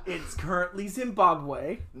under... It's currently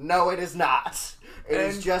Zimbabwe. No, it is not. It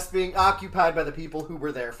is just being occupied by the people who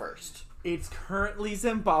were there first. It's currently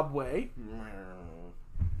Zimbabwe.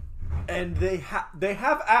 And they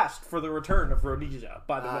have asked for the return of Rhodesia,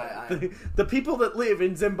 by the way. The people that live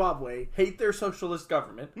in Zimbabwe hate their socialist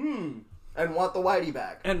government. And want the whitey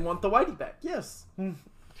back. Yes.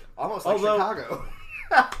 Almost like Chicago.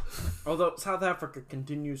 Although South Africa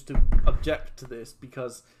continues to object to this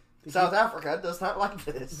because... South Africa does not like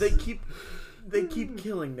this. They keep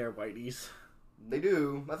killing their whiteys. They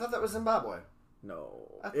do. I thought that was Zimbabwe. No.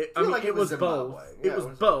 It was both. Yeah, it was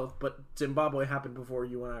both, but Zimbabwe happened before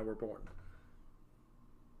you and I were born.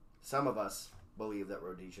 Some of us believe that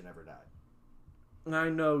Rhodesia never died. I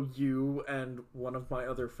know you and one of my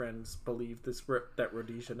other friends believe that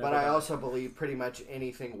Rhodesia never died. But I also believe pretty much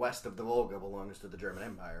anything west of the Volga belongs to the German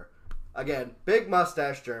Empire. Again, big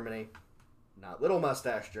mustache Germany, not little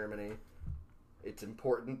mustache Germany. It's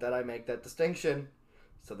important that I make that distinction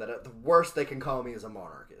so that at the worst they can call me as a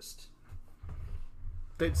monarchist.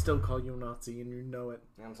 They'd still call you Nazi, and you know it.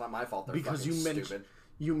 And it's not my fault. They're because stupid.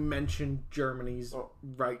 You mentioned Germany's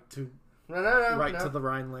right to no, to the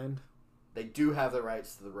Rhineland. They do have the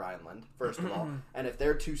rights to the Rhineland, first of all. And if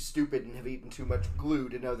they're too stupid and have eaten too much glue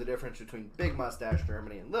to know the difference between Big Mustache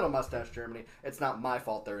Germany and Little Mustache Germany, it's not my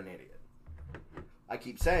fault they're an idiot. I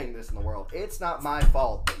keep saying this in the world. It's not my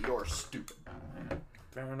fault that you're stupid.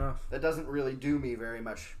 Fair enough. That doesn't really do me very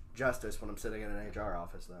much justice when I'm sitting in an HR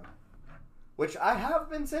office, though. Which I have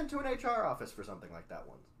been sent to an HR office for something like that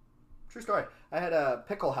once. True story. I had a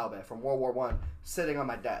Pickelhaube from World War I sitting on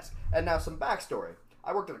my desk. And now some backstory.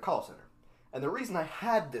 I worked at a call center. And the reason I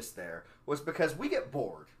had this there was because we get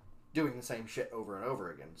bored doing the same shit over and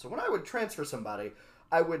over again. So when I would transfer somebody,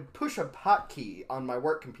 I would push a hotkey on my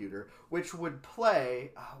work computer, which would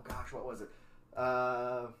play... Oh, gosh, what was it?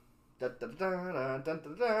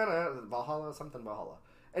 Valhalla, something Valhalla.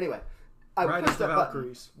 Anyway, I would push that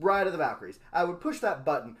button. Ride of the Valkyries. I would push that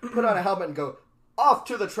button, put on a helmet, and go off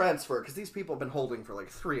to the transfer, because these people have been holding for like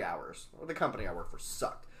 3 hours. The company I work for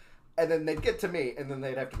sucked. And then they'd get to me, and then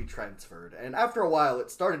they'd have to be transferred. And after a while, it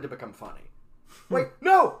started to become funny. Wait,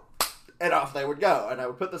 no! And off they would go. And I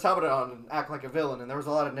would put this helmet on and act like a villain, and there was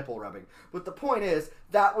a lot of nipple rubbing. But the point is,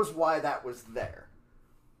 that was why that was there.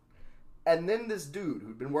 And then this dude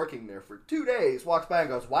who'd been working there for 2 days walks by and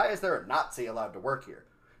goes, "Why is there a Nazi allowed to work here?"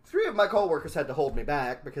 3 of my coworkers had to hold me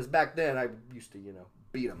back, because back then I used to,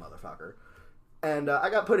 beat a motherfucker. And I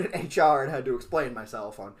got put in HR and had to explain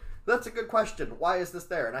myself on, that's a good question, why is this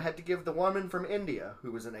there? And I had to give the woman from India,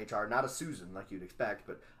 who was in HR, not a Susan like you'd expect,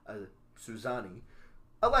 but a Suzani,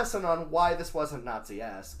 a lesson on why this wasn't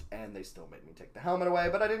Nazi-esque, and they still made me take the helmet away,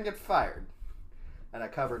 but I didn't get fired. And I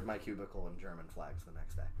covered my cubicle in German flags the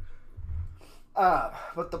next day.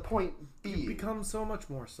 But the point being... You've become so much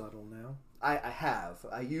more subtle now. I have.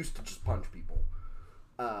 I used to just punch people.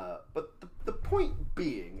 But the point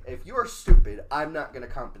being, if you're stupid, I'm not going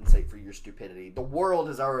to compensate for your stupidity. The world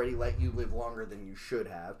has already let you live longer than you should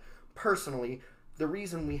have. Personally, the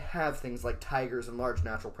reason we have things like tigers and large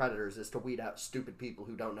natural predators is to weed out stupid people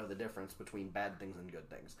who don't know the difference between bad things and good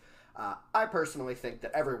things. I personally think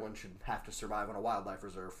that everyone should have to survive on a wildlife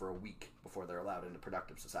reserve for a week before they're allowed into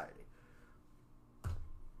productive society.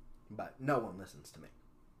 But no one listens to me.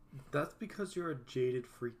 That's because you're a jaded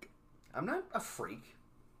freak. I'm not a freak.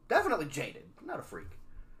 Definitely jaded. I'm not a freak.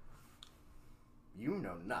 You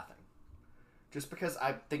know nothing. Just because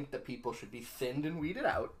I think that people should be thinned and weeded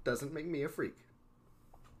out doesn't make me a freak.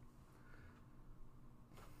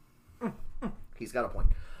 He's got a point.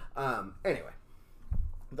 Anyway.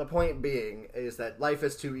 The point being is that life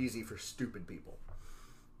is too easy for stupid people.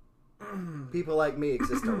 People like me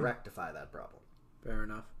exist to rectify that problem. Fair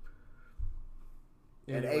enough.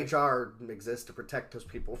 And HR exists to protect those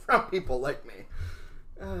people from people like me.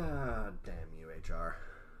 Ah, damn you, HR.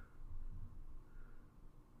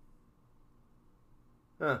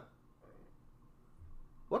 Huh.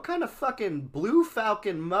 What kind of fucking blue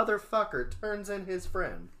falcon motherfucker turns in his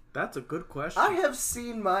friend? That's a good question. I have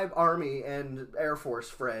seen my Army and Air Force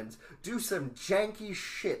friends do some janky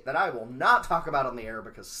shit that I will not talk about on the air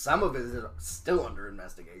because some of it is still under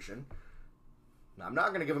investigation. I'm not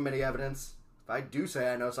going to give them any evidence. If I do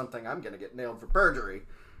say I know something, I'm going to get nailed for perjury.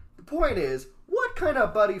 The point is, what kind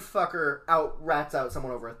of buddy fucker rats out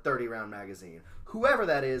someone over a 30-round magazine? Whoever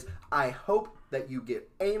that is, I hope that you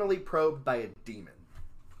get anally probed by a demon.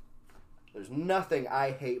 There's nothing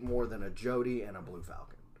I hate more than a Jody and a blue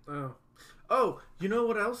falcon. Oh, you know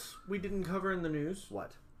what else we didn't cover in the news?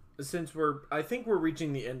 What? Since I think we're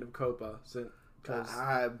reaching the end of COPPA.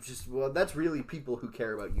 That's really people who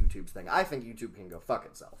care about YouTube's thing. I think YouTube can go fuck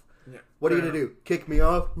itself. Yeah. What are you going to do? Kick me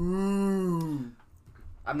off? Ooh.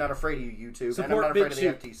 I'm not afraid of you, YouTube, and I'm not afraid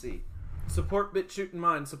of the FTC. Support BitChute and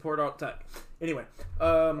mine. Support alt tech. Anyway.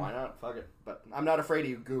 Why not? Fuck it. But I'm not afraid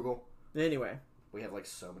of you, Google. Anyway. We have,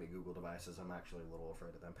 so many Google devices, I'm actually a little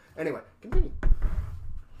afraid of them. Anyway, continue.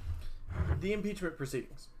 The impeachment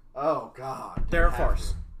proceedings. Oh, God. They're a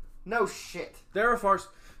farce. No shit. They're a farce.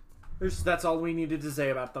 That's all we needed to say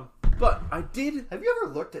about them. But I did... Have you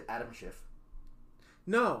ever looked at Adam Schiff?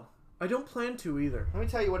 No. I don't plan to either. Let me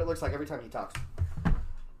tell you what it looks like every time he talks.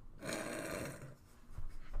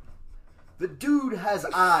 The dude has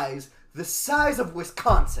eyes the size of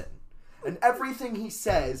Wisconsin. And everything he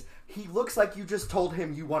says, he looks like you just told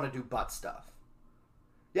him you want to do butt stuff.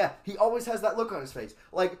 Yeah, he always has that look on his face.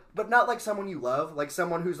 But not like someone you love. Like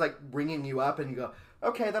someone who's, ringing you up and you go,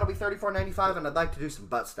 okay, that'll be $34.95 and I'd like to do some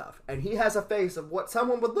butt stuff. And he has a face of what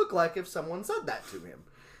someone would look like if someone said that to him.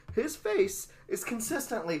 His face is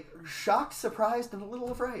consistently shocked, surprised, and a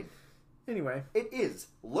little afraid. Anyway. It is.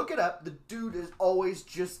 Look it up. The dude is always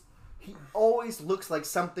he always looks like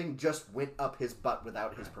something just went up his butt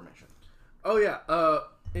without his permission. Oh, yeah.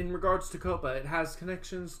 In regards to COPPA, it has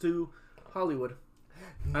connections to Hollywood.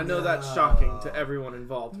 I know that's shocking to everyone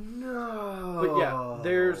involved. No. But yeah,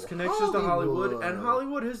 there's connections to Hollywood, and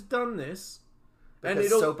Hollywood has done this.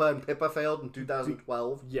 Because COPPA and PIPA failed in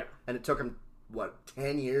 2012? Yeah. And it took them,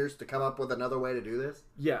 10 years to come up with another way to do this?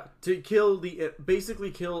 Yeah, to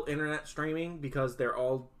basically kill internet streaming because they're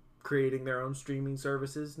all creating their own streaming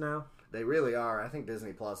services now. They really are. I think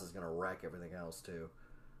Disney Plus is going to wreck everything else, too.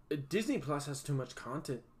 Disney Plus has too much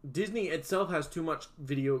content. Disney itself has too much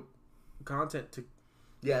video content to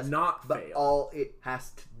not but fail. All it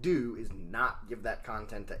has to do is not give that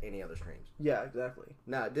content to any other streams. Yeah, exactly.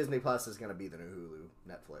 No, Disney Plus is going to be the new Hulu,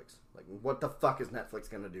 Netflix. Like, what the fuck is Netflix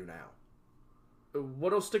going to do now?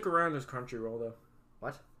 What'll stick around is Crunchyroll, though.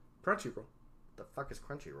 What? Crunchyroll. The fuck is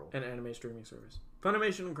Crunchyroll? An anime streaming service.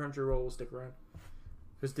 Funimation and Crunchyroll will stick around.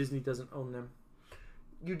 Because Disney doesn't own them.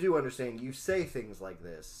 You do understand, you say things like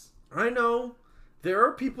this. I know. There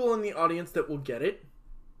are people in the audience that will get it.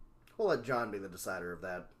 We'll let John be the decider of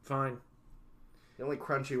that. Fine. The only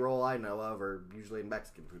Crunchyroll I know of are usually in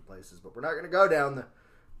Mexican food places, but we're not going to go down the...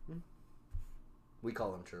 We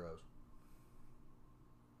call them churros.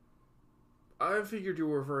 I figured you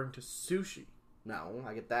were referring to sushi. No,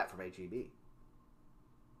 I get that from HEB.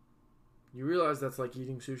 You realize that's like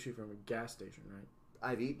eating sushi from a gas station, right?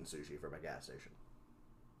 I've eaten sushi from a gas station.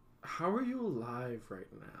 How are you alive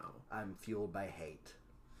right now? I'm fueled by hate.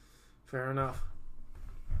 Fair enough.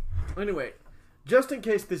 Anyway, just in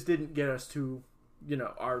case this didn't get us to,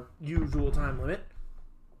 our usual time limit.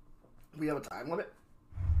 We have a time limit?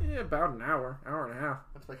 Yeah, about an hour and a half.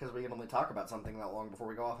 That's because we can only talk about something that long before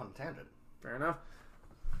we go off on a tangent. Fair enough.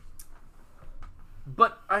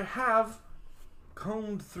 But I have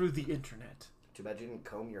combed through the internet. Too bad you didn't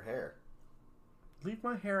comb your hair. Leave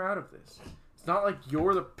my hair out of this. It's not like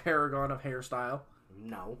you're the paragon of hairstyle.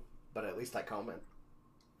 No, but at least I comb it.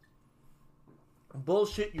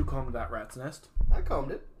 Bullshit, you combed that rat's nest. I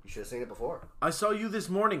combed it. You should have seen it before. I saw you this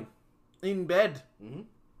morning. In bed. Mm-hmm.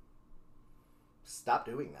 Stop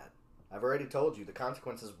doing that. I've already told you the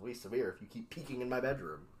consequences will be severe if you keep peeking in my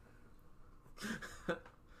bedroom.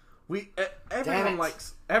 Everyone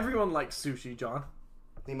likes sushi, John.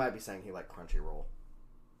 He might be saying he liked Crunchyroll.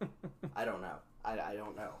 I don't know. I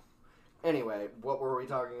don't know. Anyway, what were we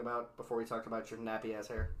talking about before we talked about your nappy ass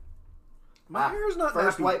hair? My hair is not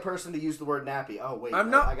first nappy. White person to use the word nappy. Oh wait,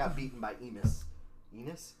 I'm not. I got beaten by Enos.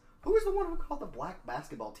 Enos? Who was the one who called the black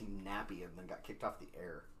basketball team nappy and then got kicked off the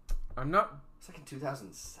air? I'm not. It's like in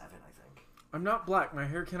 2007, I think. I'm not black. My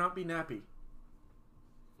hair cannot be nappy.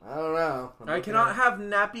 I don't know. I cannot have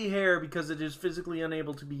nappy hair because it is physically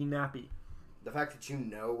unable to be nappy. The fact that you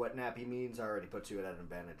know what nappy means already puts you at an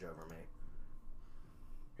advantage over me.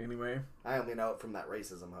 Anyway. I only know it from that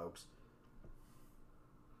racism hoax.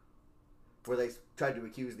 Where they tried to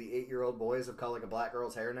accuse the 8-year-old boys of calling a black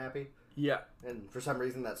girl's hair nappy. Yeah. And for some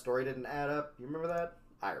reason that story didn't add up. You remember that?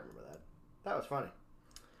 I remember that. That was funny.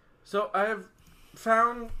 So I have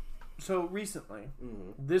found... So recently,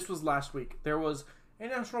 this was last week, there was a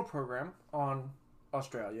national program on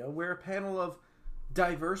Australia where a panel of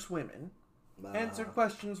diverse women answered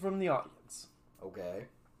questions from the audience. Okay.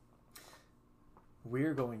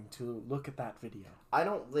 We're going to look at that video. I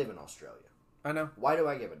don't live in Australia. I know. Why do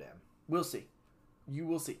I give a damn? We'll see. You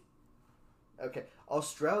will see. Okay.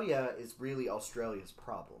 Australia is really Australia's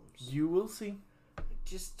problems. You will see.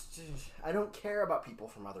 I don't care about people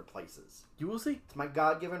from other places. You will see. It's my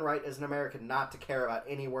God-given right as an American not to care about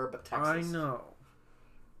anywhere but Texas. I know.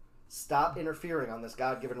 Stop interfering on this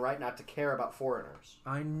God-given right not to care about foreigners.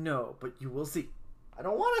 I know, but you will see. I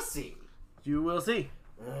don't want to see. You will see.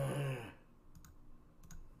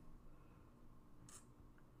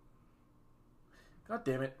 God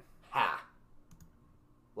damn it. Ha!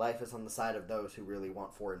 Life is on the side of those who really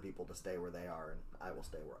want foreign people to stay where they are, and I will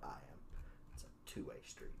stay where I am. It's a two-way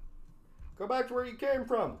street. Go back to where you came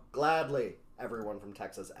from. Gladly. Everyone from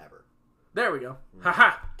Texas ever. There we go.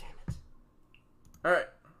 Haha. Damn it. Alright.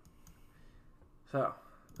 So,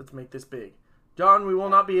 let's make this big. John, we will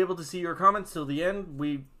not be able to see your comments till the end.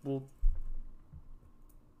 We will,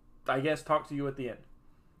 I guess, talk to you at the end.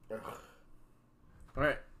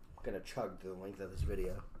 Alright. I'm going to chug to the length of this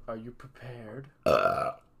video. Are you prepared?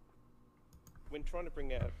 When trying to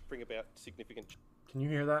bring about significant... Can you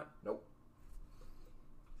hear that? Nope.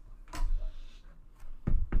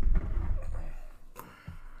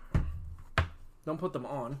 Don't put them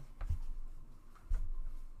on.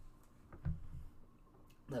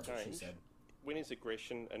 That's what she said. When is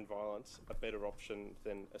aggression and violence a better option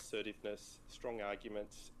than assertiveness, strong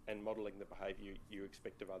arguments, and modelling the behaviour you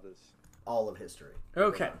expect of others? All of history.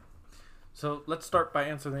 Okay. So let's start by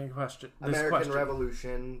answering the question. American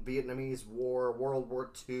Revolution, Vietnamese War, World War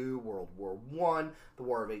II, World War I, the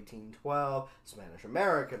War of 1812,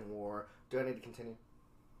 Spanish-American War. Do I need to continue?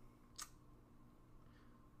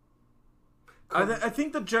 I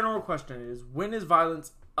think the general question is, when is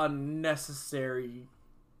violence a necessary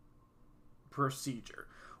procedure?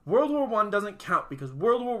 World War I doesn't count because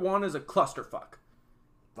World War I is a clusterfuck.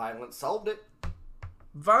 Violence solved it.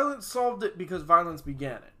 Violence solved it because violence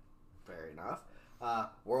began it. Fair enough.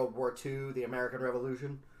 World War II, the American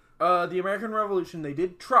Revolution. The American Revolution, they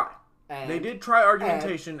did try. They did try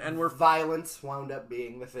argumentation, and were... Violence wound up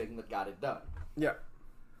being the thing that got it done. Yeah.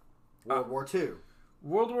 World War II.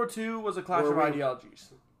 World War II was a clash of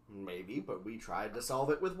ideologies. Maybe, but we tried to solve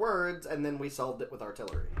it with words, and then we solved it with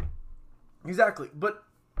artillery. Exactly. But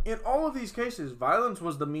in all of these cases, violence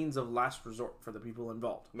was the means of last resort for the people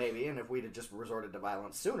involved. Maybe, and if we'd have just resorted to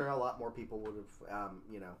violence sooner, a lot more people would have,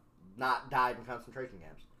 not died in concentration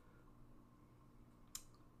camps.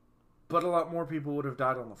 But a lot more people would have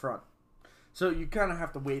died on the front. So you kind of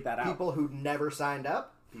have to weigh that out. People who never signed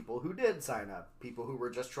up, people who did sign up, people who were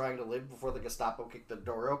just trying to live before the Gestapo kicked the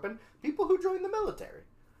door open, people who joined the military.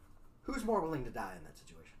 Who's more willing to die in that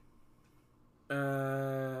situation?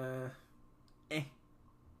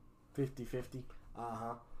 50-50.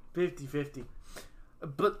 Uh-huh. 50-50.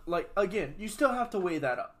 But, again, you still have to weigh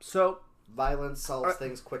that up. So... Violence solves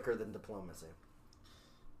things quicker than diplomacy.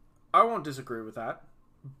 I won't disagree with that.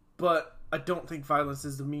 But I don't think violence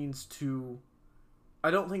is the means to...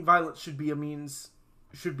 I don't think violence should be a means...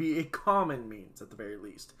 should be a common means, at the very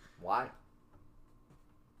least. Why?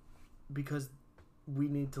 Because we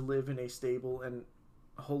need to live in a stable and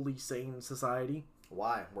wholly sane society.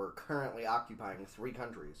 Why? We're currently occupying 3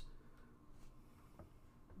 countries.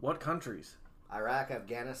 What countries? Iraq,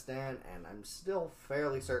 Afghanistan, and I'm still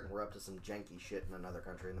fairly certain we're up to some janky shit in another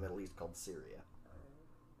country in the Middle East called Syria.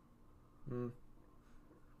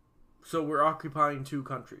 So we're occupying 2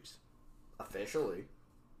 countries. Officially.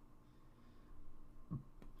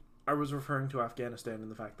 I was referring to Afghanistan and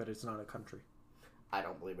the fact that it's not a country. I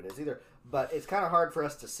don't believe it is either. But it's kind of hard for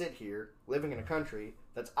us to sit here, living in a country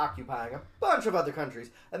that's occupying a bunch of other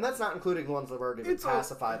countries, and that's not including the ones that have already been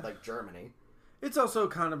pacified, like Germany. It's also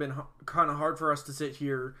kind of hard for us to sit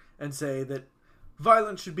here and say that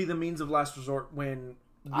violence should be the means of last resort when...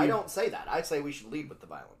 I don't say that. I say we should lead with the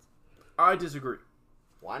violence. I disagree.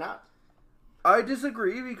 Why not? I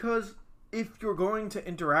disagree because if you're going to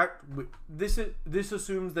interact with... This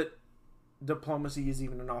assumes that diplomacy is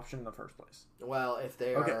even an option in the first place. Well, if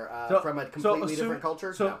they are from a completely different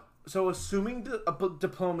culture, no. So assuming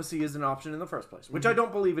diplomacy is an option in the first place, which I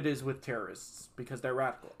don't believe it is with terrorists, because they're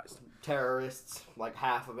radicalized. Terrorists, like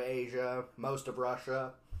half of Asia, most of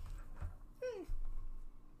Russia.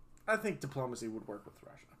 I think diplomacy would work with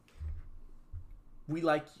Russia. We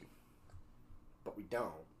like you. But we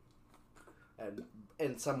don't. And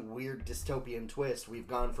in some weird dystopian twist, we've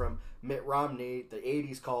gone from Mitt Romney, the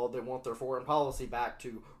 80s called, they want their foreign policy back,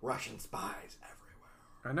 to Russian spies everywhere.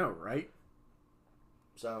 I know, right?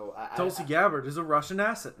 So Tulsi Gabbard is a Russian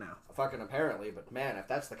asset now. Fucking apparently, but man, if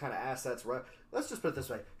that's the kind of assets... Let's just put it this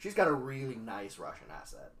way. She's got a really nice Russian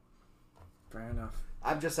asset. Fair enough.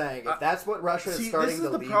 I'm just saying, if that's what Russia is starting to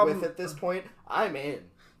lead with at this point, I'm in.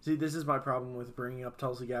 See, this is my problem with bringing up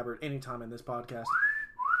Tulsi Gabbard anytime in this podcast.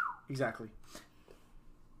 Exactly.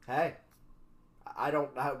 Hey, I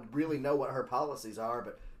don't really know what her policies are,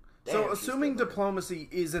 but... Damn, so, assuming diplomacy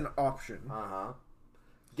is an option... Uh-huh.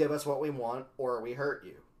 Give us what we want, or we hurt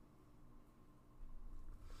you.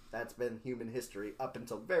 That's been human history up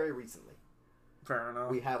until very recently. Fair enough.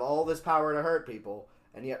 We have all this power to hurt people,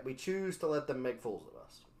 and yet we choose to let them make fools of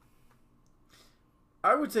us.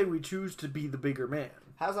 I would say we choose to be the bigger man.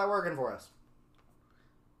 How's that working for us?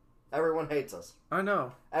 Everyone hates us. I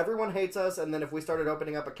know. Everyone hates us, and then if we started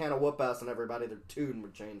opening up a can of whoop us and everybody, their tune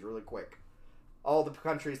would change really quick. All the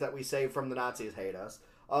countries that we saved from the Nazis hate us.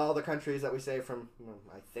 All the countries that we saved from,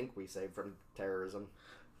 I think we saved from terrorism.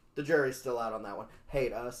 The jury's still out on that one.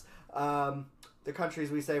 Hate us. The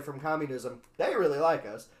countries we saved from communism, they really like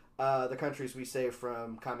us. The countries we saved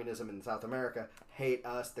from communism in South America hate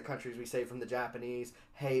us. The countries we saved from the Japanese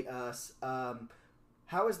hate us.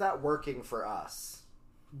 How is that working for us?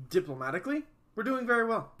 Diplomatically, we're doing very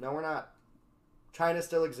well. No, we're not. China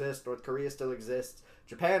still exists. North Korea still exists.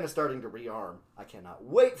 Japan is starting to rearm. I cannot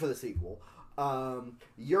wait for the sequel.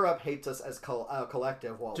 Europe hates us as a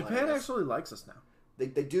collective. While Japan actually likes us now.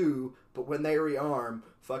 They do, but when they rearm,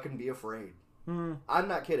 fucking be afraid. I'm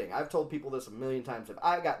not kidding. I've told people this a million times. If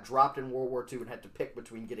I got dropped in World War II and had to pick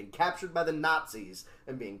between getting captured by the Nazis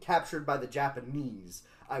and being captured by the Japanese,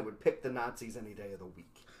 I would pick the Nazis any day of the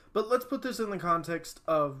week. But let's put this in the context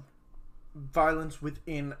of violence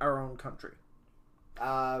within our own country.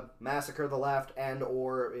 Massacre the left, and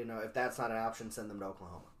or, if that's not an option, send them to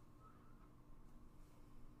Oklahoma.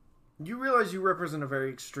 You realize you represent a very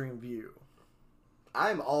extreme view.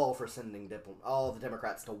 I'm all for sending all the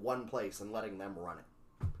Democrats to one place and letting them run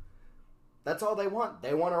it. That's all they want.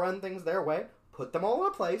 They want to run things their way. Put them all in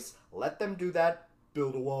a place. Let them do that.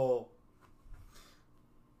 Build a wall.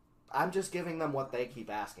 I'm just giving them what they keep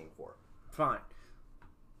asking for. Fine.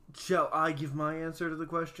 Shall I give my answer to the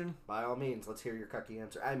question? By all means, let's hear your cucky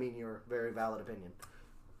answer. I mean, your very valid opinion.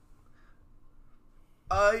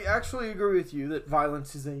 I actually agree with you that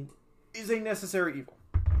violence is a necessary evil.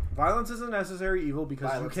 Violence is a necessary evil because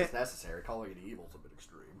violence you can't... is necessary. Calling it evil is a bit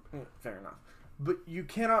extreme. Fair enough. But you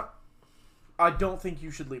cannot... I don't think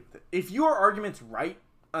you should leave with it. If your argument's right,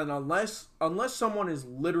 and unless someone is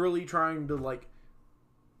literally trying to, like,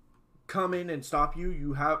 come in and stop you,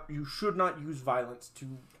 you should not use violence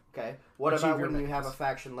to... Okay, what about when you have a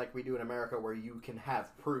faction like we do in America where you can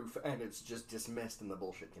have proof and it's just dismissed and the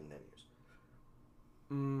bullshit continues?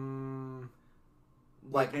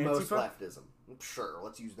 Like most leftism. Sure,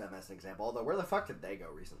 let's use them as an example. Although, where the fuck did they go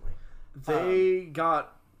recently? They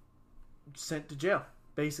got sent to jail,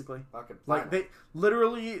 basically. Like, they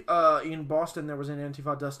literally, in Boston, there was an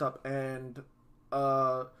Antifa dust-up, and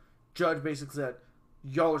judge basically said,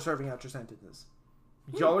 y'all are serving out your sentences.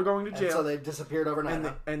 Y'all are going to jail. And so they disappeared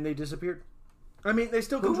overnight. And they disappeared. I mean, they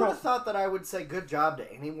still control... Who would have thought that I would say good job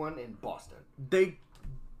to anyone in Boston? They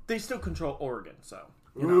still control Oregon, so...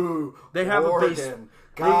 Ooh, they have Oregon. A base...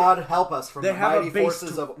 God help us from the mighty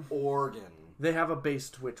forces of Oregon. They have a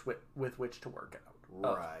base with which to work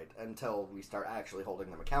out. Right, until we start actually holding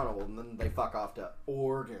them accountable, and then they fuck off to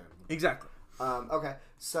Oregon. Exactly. Okay,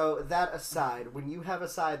 so that aside, when you have a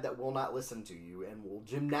side that will not listen to you and will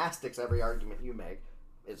gymnastics every argument you make,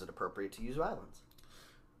 is it appropriate to use violence?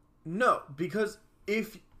 No, because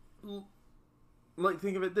if, like,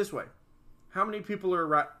 think of it this way: how many people are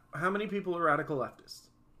radical leftists?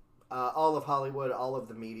 All of Hollywood, all of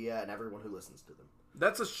the media, and everyone who listens to them.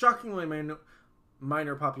 That's a shockingly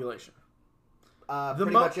minor population.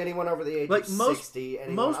 Pretty much anyone over the age of 60,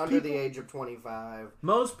 anyone under the age of 25.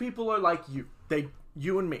 Most people are like you.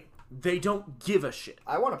 You and me. They don't give a shit.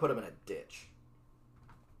 I want to put them in a ditch.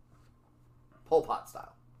 Pol Pot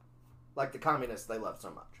style. Like the communists they love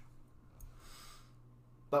so much.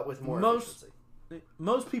 But with more efficiency.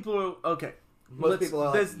 Most people are... Okay. Most people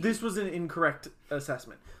are like... This was an incorrect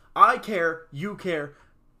assessment. I care. You care.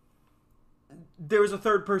 There's a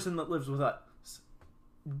third person that lives with us.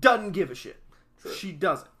 Doesn't give a shit. True. She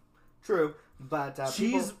doesn't. True, but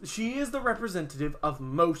she is the representative of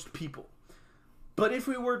most people. But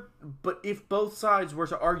if both sides were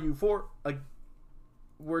to argue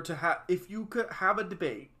if you could have a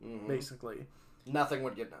debate, basically, nothing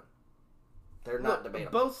would get done. They're not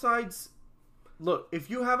debatable. Both sides. Look, if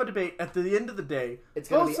you have a debate, at the end of the day,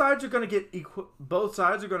 both sides are going to get equal. Both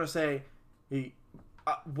sides are going to say,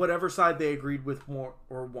 whatever side they agreed with more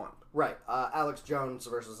or won. Right, Alex Jones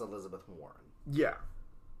versus Elizabeth Warren. Yeah.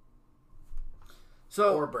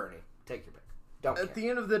 So, or Bernie. Take your pick. Don't care. At the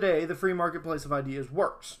end of the day, the free marketplace of ideas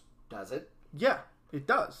works. Does it? Yeah, it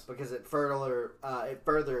does. Because it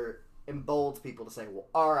further emboldens people to say, well,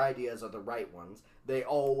 our ideas are the right ones. They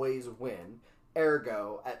always win.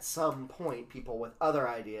 Ergo, at some point, people with other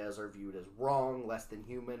ideas are viewed as wrong, less than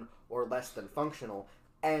human, or less than functional,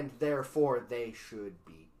 and therefore they should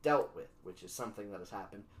be dealt with, which is something that has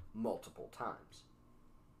happened multiple times.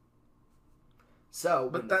 So,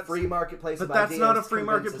 when the free marketplace of ideas... But that's not a free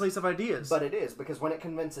marketplace of ideas. But it is, because when it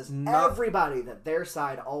convinces everybody that their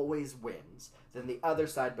side always wins, then the other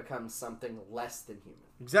side becomes something less than human.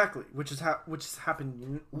 Exactly, which has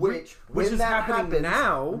happened... When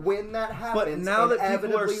that happens, now that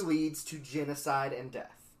inevitably leads to genocide and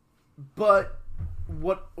death. But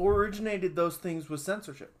what originated those things was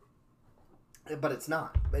censorship. But it's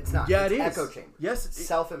not. It's not. Yeah, it's it is. Echo chamber. Yes.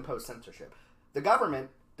 Self-imposed censorship. The government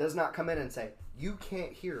does not come in and say, you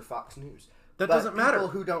can't hear Fox News. That doesn't matter. People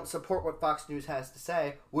who don't support what Fox News has to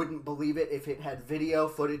say wouldn't believe it if it had video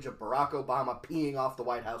footage of Barack Obama peeing off the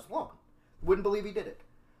White House lawn. Wouldn't believe he did it.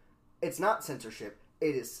 It's not censorship.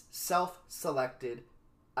 It is self-selected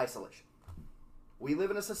isolation. We live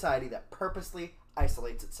in a society that purposely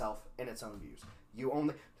isolates itself in its own views.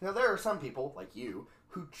 Now, there are some people, like you,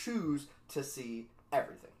 who choose to see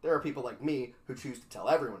everything. There are people like me who choose to tell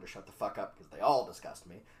everyone to shut the fuck up because they all disgust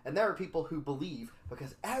me. And there are people who believe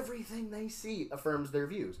because everything they see affirms their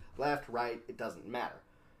views. Left, right, it doesn't matter.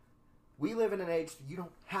 We live in an age that you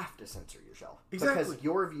don't have to censor yourself. Exactly. Because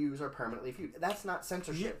your views are permanently viewed. That's not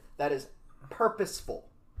censorship. Yeah. That is purposeful.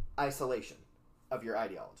 isolation of your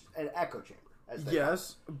ideology, an echo chamber. As they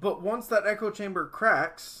Yes, but once that echo chamber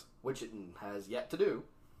cracks, which it has yet to do.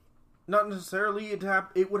 not necessarily it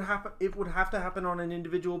would happen. It would have to happen on an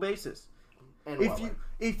individual basis. And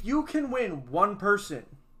If you can win one person,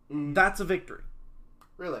 that's a victory.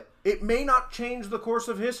 Really? It may not change the course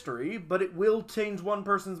of history, but it will change one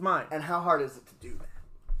person's mind. And how hard is it to do that?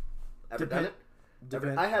 Ever done it?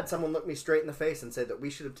 I had someone look me straight in the face and say that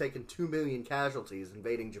we should have taken 2 million casualties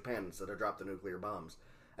invading Japan instead of dropped the nuclear bombs.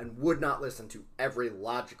 And would not listen to every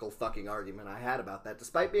logical fucking argument I had about that,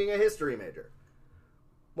 despite being a history major.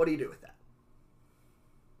 What do you do with that?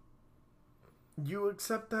 You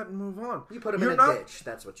accept that and move on. You put them in a ditch.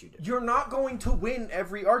 That's what you do. You're not going to win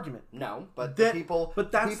every argument. No, but the people who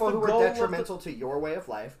are detrimental to your way of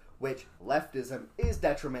life, which leftism is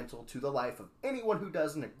detrimental to the life of anyone who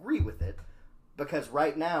doesn't agree with it, because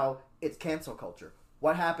right now it's cancel culture.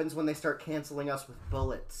 What happens when they start canceling us with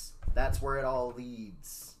bullets? That's where it all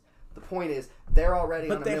leads. The point is, they're already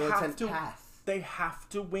on a militant path. They have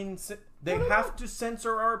to win. They have to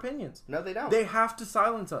censor our opinions. No, they don't. They have to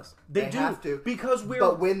silence us. They do. Have to. Because we're...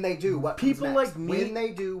 But when they do, what comes next? People like me... When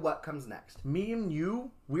they do, what comes next? Me and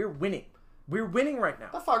you, we're winning. We're winning right now.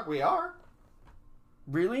 The fuck we are.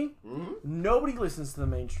 Really? Mm-hmm. Nobody listens to the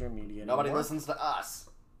mainstream media anymore. Nobody listens to us.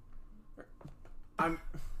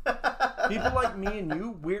 People like me and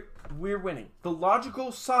you, we're winning. The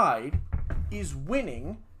logical side is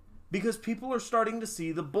winning because people are starting to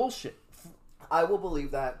see the bullshit. I will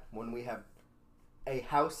believe that when we have a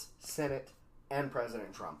House, Senate, and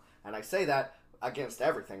President Trump. And I say that against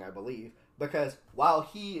everything, I believe, because while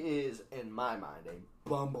he is, in my mind, a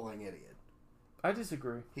bumbling idiot. I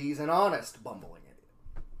disagree. He's an honest bumbling idiot.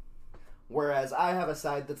 Whereas I have a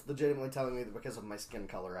side that's legitimately telling me that because of my skin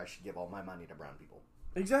color, I should give all my money to brown people.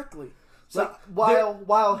 Exactly. So like,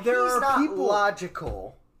 while there he's are not people...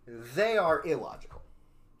 logical, they are illogical.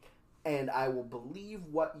 And I will believe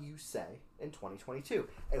what you say in 2022.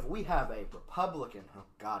 If we have a Republican, oh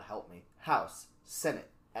God help me, House, Senate,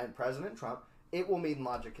 and President Trump, it will mean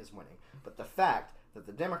logic is winning. But the fact that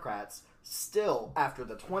the Democrats still, after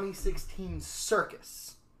the 2016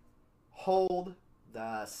 circus, hold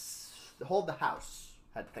the House,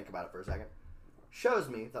 had to think about it for a second, shows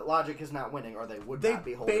me that logic is not winning, or they would not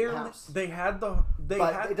be holding the House. They had the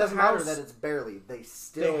It doesn't matter that it's barely. They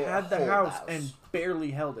still had the hold House and barely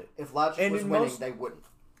held it. If logic was winning, they wouldn't.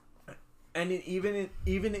 And even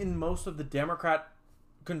in most of the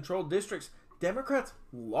Democrat-controlled districts, Democrats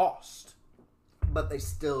lost. But they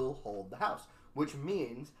still hold the House, which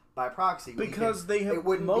means, by proxy, it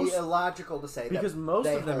wouldn't be illogical to say because that most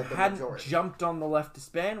of them hadn't jumped on the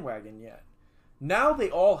leftist bandwagon yet. Now they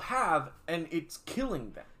all have, and it's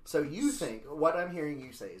killing them. So you think, what I'm hearing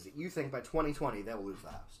you say is that you think by 2020 they'll lose the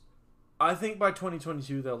House. I think by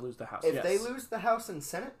 2022 they'll lose the House, If they lose the House and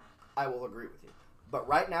Senate, I will agree with you. But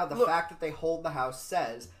right now, the fact that they hold the House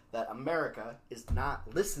says that America is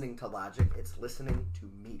not listening to logic, it's listening to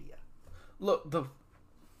media. Look,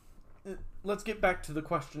 let's get back to the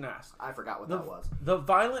question asked. I forgot what that was. The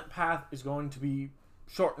violent path is going to be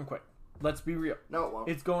short and quick. Let's be real. No, it won't.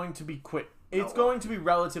 It's going to be quick. It's going to be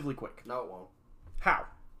relatively quick. No, it won't. How?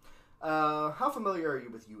 How familiar are you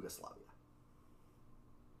with Yugoslavia?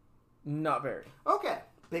 Not very. Okay.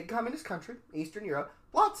 Big communist country, Eastern Europe.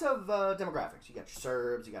 Lots of demographics. You got your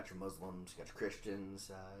Serbs, you got your Muslims, you got your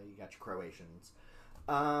Christians, you got your Croatians.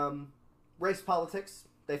 Race politics,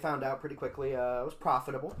 they found out pretty quickly, was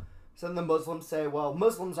profitable. So then the Muslims say, well,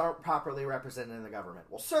 Muslims aren't properly represented in the government.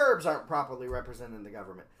 Well, Serbs aren't properly represented in the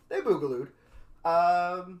government. They boogalooed.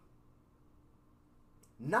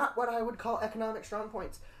 Not what I would call economic strong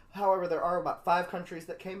points. However, there are about 5 countries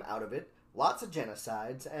that came out of it. Lots of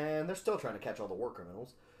genocides, and they're still trying to catch all the war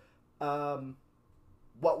criminals.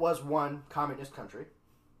 What was one communist country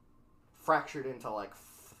fractured into like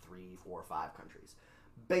 3, 4, 5 countries.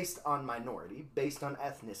 Based on minority, based on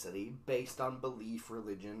ethnicity, based on belief,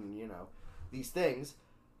 religion, these things.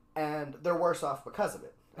 And they're worse off because of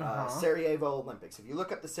it. Sarajevo Olympics. If you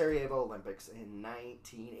look up the Sarajevo Olympics in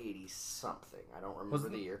 1980-something, I don't remember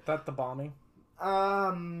the year. Was that the bombing?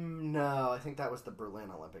 No, I think that was the Berlin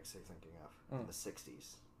Olympics you're thinking of, in the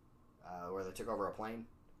 60s, where they took over a plane.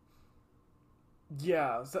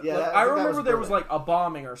 Yeah, I remember there was like a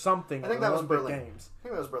bombing or something. I think that was Berlin. Games. I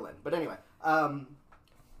think that was Berlin. But anyway, the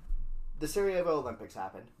Sarajevo Olympics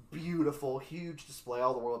happened. Beautiful, huge display.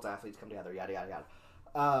 All the world's athletes come together. Yada yada yada.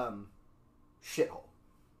 Shithole.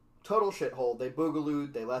 Total shithole. They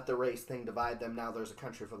boogalooed. They let the race thing divide them. Now there's a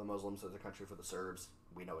country for the Muslims. There's a country for the Serbs.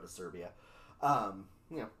 We know it as Serbia. Yada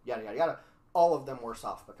yada yada. All of them worse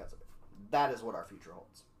off because of it. That is what our future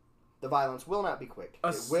holds. The violence will not be quick.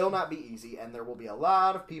 It will not be easy, and there will be a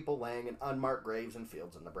lot of people laying in unmarked graves and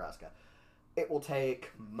fields in Nebraska. It will take,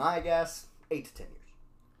 my guess, 8 to 10 years.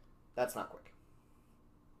 That's not quick.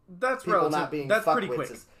 That's people relative. Not being that's pretty quick.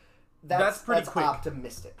 That's pretty quick.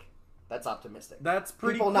 Optimistic. That's optimistic. That's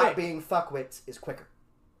pretty people quick. Not being fuckwits is quicker.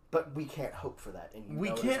 But we can't hope for that, and you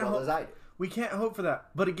know it as well as I do. We can't hope for that.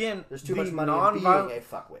 But again, there's too much money in being a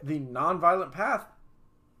fuckwit. The non-violent path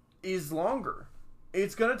is longer.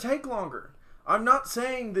 It's going to take longer. I'm not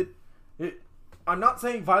saying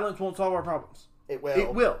violence won't solve our problems. It will.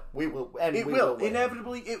 It will. We will. It will.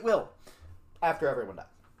 Inevitably, it will. After everyone dies.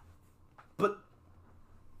 But,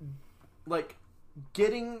 like,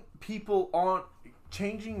 getting people on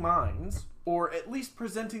changing minds, or at least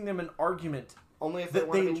presenting them an argument. Only if they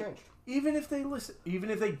want to be changed. Even if they listen. Even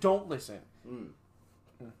if they don't listen.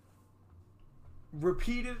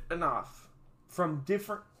 Repeated enough from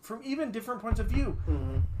even different points of view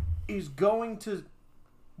is going to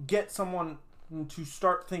get someone to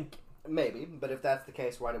start thinking. Maybe, but if that's the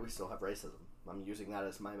case, why do we still have racism? I'm using that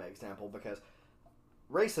as my example because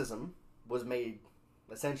racism was made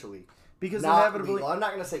essentially because not inevitably legal. I'm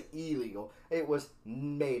not going to say illegal. It was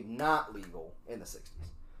made not legal in the 60s,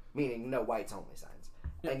 meaning no whites only signs.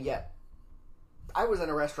 Yeah. And yet, I was in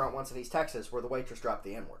a restaurant once in East Texas where the waitress dropped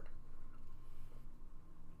the N-word.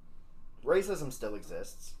 Racism still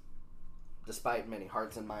exists, despite many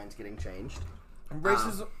hearts and minds getting changed.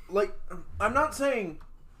 Racism, I'm not saying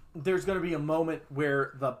there's going to be a moment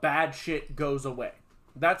where the bad shit goes away.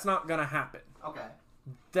 That's not going to happen. Okay.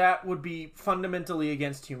 That would be fundamentally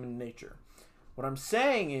against human nature. What I'm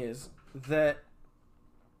saying is that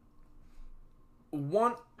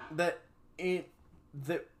that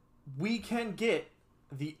we can get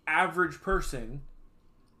the average person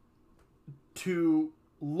to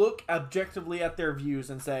look objectively at their views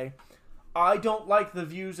and say, I don't like the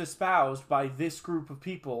views espoused by this group of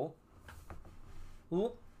people,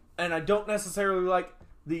 and I don't necessarily like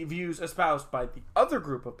the views espoused by the other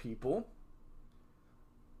group of people,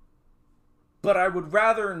 but I would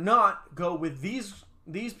rather not go with these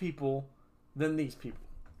people than these people.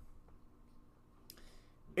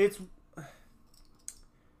 It's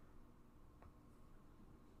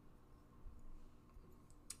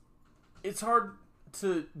hard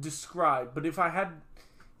to describe, but if I had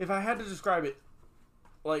to describe it,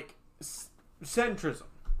 like centrism,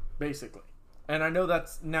 basically, and I know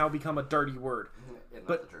that's now become a dirty word,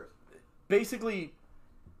 but basically,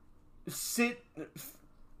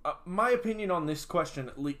 my opinion on this question,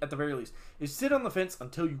 at the very least, is sit on the fence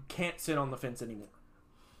until you can't sit on the fence anymore.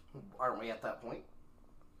 Aren't we at that point?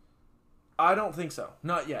 I don't think so.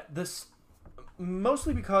 Not yet.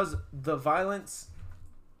 Mostly because the violence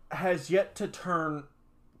has yet to turn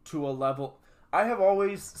to a level. I have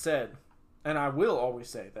always said, and I will always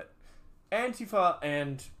say, that Antifa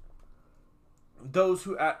and those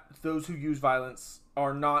who use violence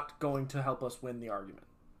are not going to help us win the argument.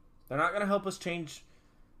 They're not going to help us change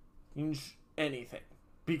anything,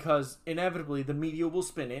 because inevitably the media will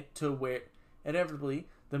spin it to where inevitably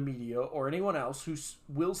the media or anyone else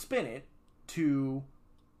will spin it to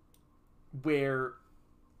where,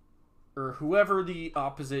 or whoever the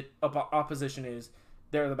opposition is,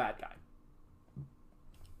 they're the bad guy.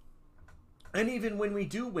 And even when we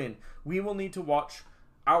do win, we will need to watch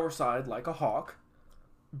our side like a hawk,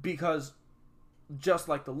 because just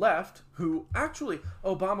like the left, who actually,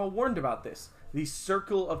 Obama warned about this, the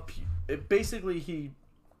circle of, basically he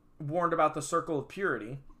warned about the circle of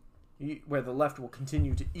purity, where the left will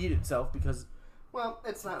continue to eat itself because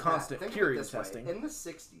it's not constant purity testing. In the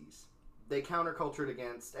 60s, they countercultured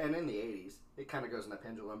against, and in the 80s, it kind of goes in a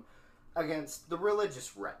pendulum, against the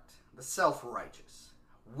religious right, the self-righteous.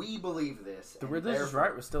 We believe this. The religious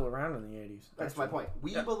right was still around in the 80s. That's my point.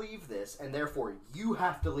 We believe this, and therefore you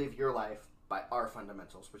have to live your life by our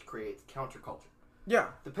fundamentals, which creates counterculture. Yeah.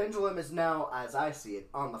 The pendulum is now, as I see it,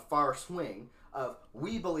 on the far swing of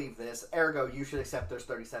we believe this, ergo you should accept there's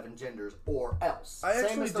 37 genders, or else. I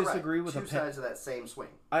actually disagree with two sides of that same swing.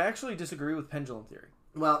 I actually disagree with pendulum theory.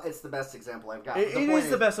 Well, it's the best example I've got. It is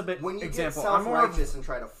the best example. When you get self-righteous and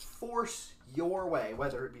try to force your way,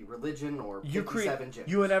 whether it be religion or 57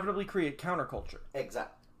 genders, you inevitably create counterculture.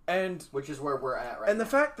 Exactly. And which is where we're at right now. And the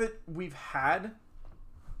fact that we've had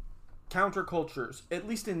countercultures, at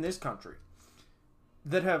least in this country,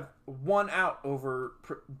 that have won out over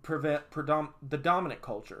the dominant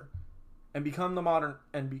culture and become the modern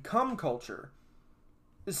and become culture,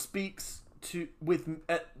 speaks to, with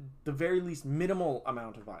at the very least minimal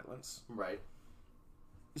amount of violence, right?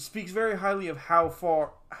 It speaks very highly of how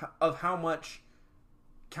much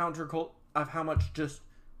just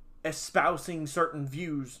espousing certain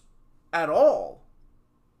views at all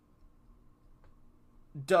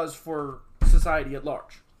does for society at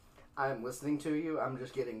large. I'm listening to you. I'm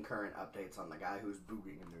just getting current updates on the guy who's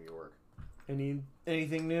booging in New York.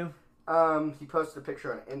 Anything new? He posted a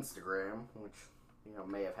picture on Instagram, which,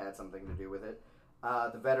 may have had something to do with it.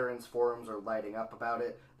 The veterans forums are lighting up about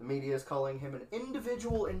it. The media is calling him an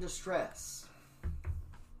individual in distress.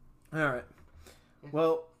 All right.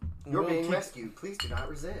 Well, you're being rescued. Please do not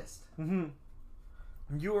resist. Mm-hmm.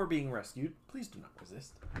 You are being rescued. Please do not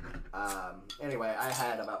resist. Anyway, I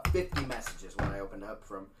had about 50 messages when I opened up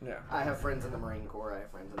from... Yeah. I have friends in the Marine Corps. I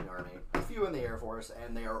have friends in the Army. A few in the Air Force.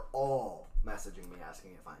 And they are all messaging me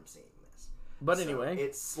asking if I'm seeing this. But so anyway...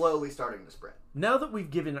 it's slowly starting to spread. Now that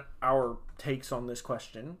we've given our takes on this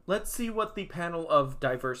question, let's see what the panel of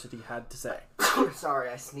diversity had to say. Sorry,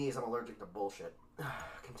 I sneeze. I'm allergic to bullshit.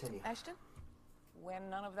 Continue. Ashton, when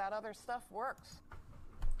none of that other stuff works.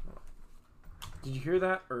 Did you hear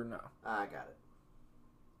that or no? I got it.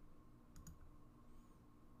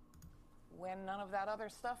 When none of that other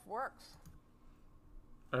stuff works.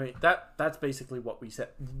 I mean, that's basically what we said.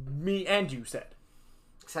 Me and you said.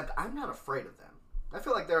 Except I'm not afraid of them. I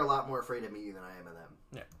feel like they're a lot more afraid of me than I am of them.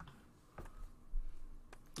 Yeah.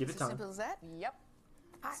 Give it As time. simple as that? Yep.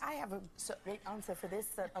 I have a great answer for this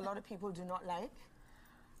that a lot of people do not like.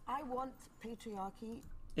 I want patriarchy.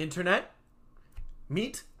 Internet.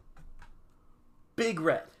 Meet. Big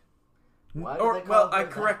Red. Why do they call I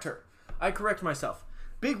correct her. I correct myself.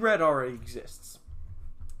 Big Red already exists.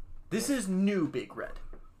 This is new Big Red.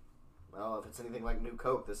 Well, if it's anything like New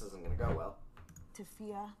Coke, this isn't going to go well. To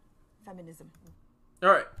fear feminism. All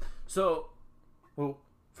right. So,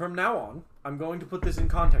 from now on, I'm going to put this in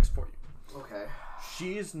context for you. Okay.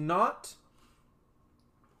 She is not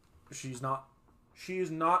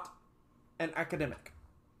an academic.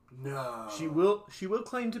 No. She will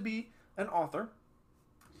claim to be an author.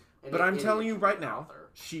 But I'm telling you right now,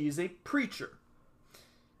 she is a preacher.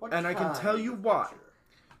 And I can tell you why.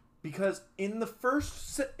 Because in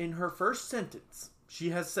her first sentence,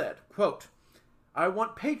 she has said, quote, "I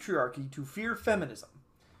want patriarchy to fear feminism."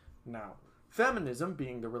 Now, feminism,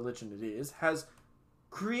 being the religion it is, has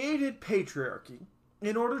created patriarchy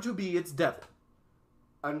in order to be its devil.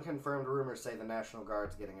 Unconfirmed rumors say the National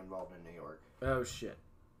Guard's getting involved in New York. Oh, shit.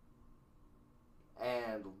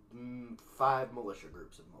 And 5 militia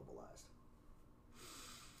groups have mobilized.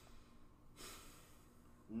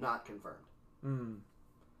 Not confirmed.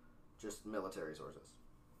 Just military sources.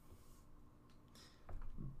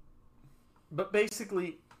 But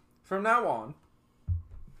basically, from now on,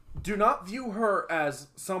 do not view her as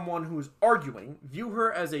someone who's arguing. View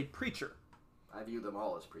her as a preacher. I view them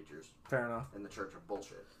all as preachers. Fair enough. In the Church of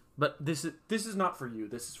Bullshit. But this is not for you.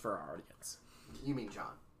 This is for our audience. You mean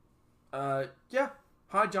John? Yeah.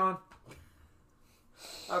 Hi, John.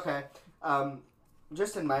 Okay.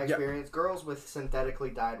 Just in my experience, girls with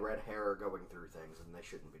synthetically dyed red hair are going through things, and they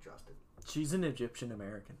shouldn't be trusted. She's an Egyptian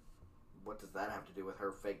American. What does that have to do with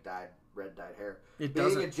her fake red dyed hair? It Being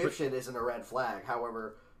doesn't, Egyptian isn't a red flag.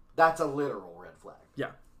 However, that's a literal red flag.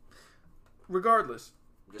 Yeah. Regardless,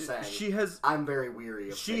 I'm just saying. I'm very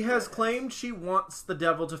weary of. She has claimed she wants the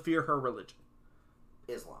devil to fear her religion.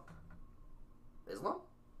 Islam. Islam?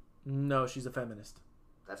 No, she's a feminist.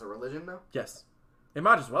 That's a religion, though? Yes. It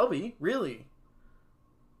might as well be. Really?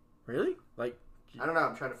 Really? Like... I don't know.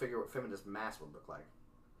 I'm trying to figure what feminist mass would look like.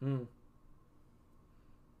 I'm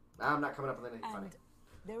not coming up with anything funny.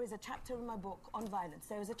 There is a chapter in my book on violence.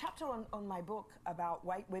 There is a chapter on my book about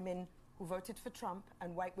white women who voted for Trump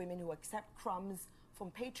and white women who accept crumbs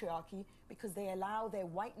from patriarchy because they allow their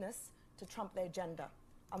whiteness to trump their gender.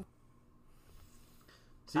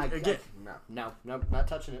 See, again... No, not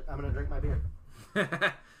touching it. I'm going to drink my beer.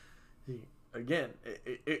 See, again,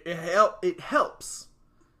 it helps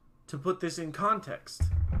to put this in context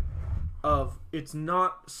of it's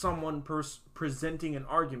not someone presenting an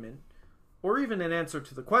argument or even an answer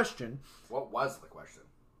to the question. What was the question?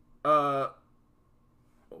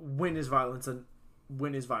 When is violence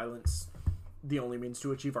the only means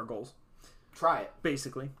to achieve our goals? Try it.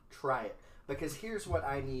 Basically. Try it. Because here's what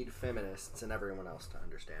I need feminists and everyone else to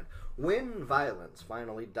understand. When violence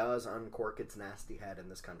finally does uncork its nasty head in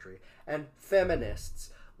this country, and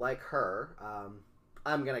feminists like her,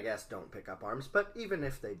 I'm going to guess don't pick up arms, but even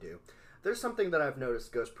if they do, there's something that I've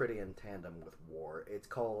noticed goes pretty in tandem with war. It's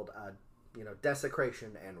called,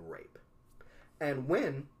 desecration and rape. And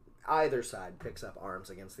when either side picks up arms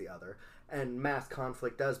against the other, and mass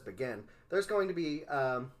conflict does begin, there's going to be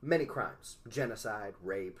many crimes. Genocide,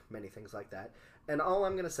 rape, many things like that. And all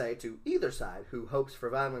I'm going to say to either side who hopes for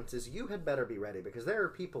violence is you had better be ready, because there are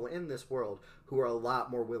people in this world who are a lot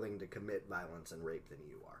more willing to commit violence and rape than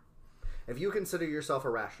you are. If you consider yourself a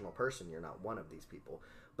rational person, you're not one of these people.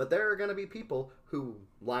 But there are going to be people who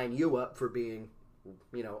line you up for being,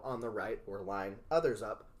 on the right, or line others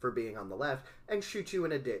up for being on the left, and shoot you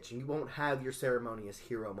in a ditch, and you won't have your ceremonious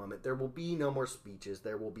hero moment. There will be no more speeches.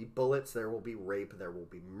 There will be bullets. There will be rape. There will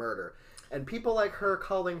be murder. And people like her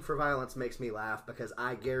calling for violence makes me laugh, because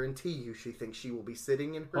I guarantee you she thinks she will be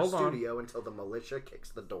sitting in her studio until the militia kicks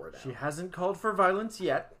the door down. She hasn't called for violence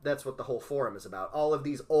yet. That's what the whole forum is about. All of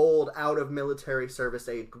these old, out-of-military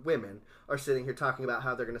service-aged women are sitting here talking about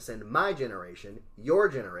how they're going to send my generation, your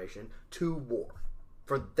generation, to war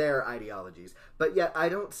for their ideologies. But yet I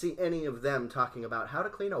don't see any of them talking about how to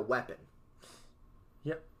clean a weapon.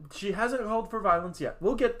 Yep. She hasn't called for violence yet.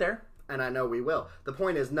 We'll get there. And I know we will. The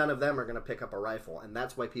point is, none of them are going to pick up a rifle, and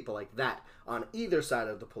that's why people like that, on either side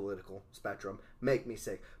of the political spectrum, make me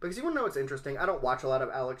sick. Because you want to know what's interesting? I don't watch a lot of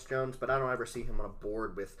Alex Jones, but I don't ever see him on a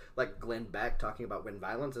board with, like, Glenn Beck talking about when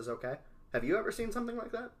violence is okay. Have you ever seen something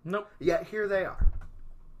like that? Nope. Yet here they are.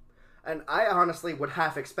 And I honestly would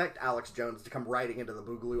half expect Alex Jones to come riding into the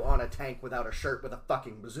Boogaloo on a tank without a shirt with a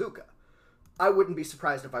fucking bazooka. I wouldn't be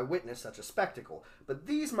surprised if I witnessed such a spectacle. But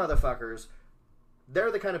these motherfuckers,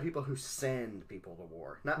 they're the kind of people who send people to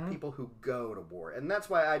war, not people who go to war. And that's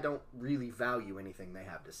why I don't really value anything they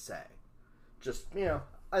have to say. Just,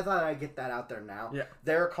 I thought I'd get that out there now. Yeah.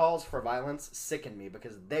 Their calls for violence sicken me,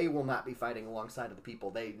 because they will not be fighting alongside of the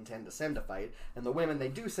people they intend to send to fight. And the women they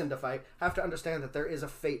do send to fight have to understand that there is a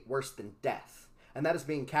fate worse than death. And that is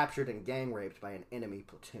being captured and gang raped by an enemy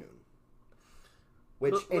platoon.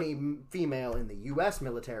 Which any female in the U.S.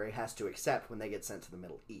 military has to accept when they get sent to the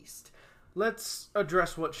Middle East. Let's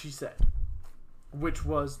address what she said, which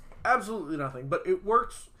was absolutely nothing. But it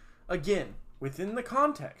works, again, within the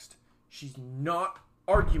context. She's not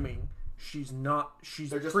arguing. She's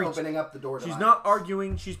They're just preaching. opening up the door to She's violence. not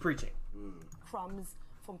arguing. She's preaching. Crumbs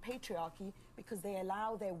from patriarchy because they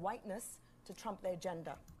allow their whiteness to trump their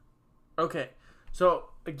gender. Okay. So,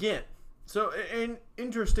 again, an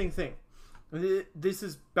interesting thing. This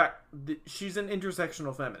is back. She's an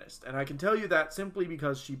intersectional feminist, and I can tell you that simply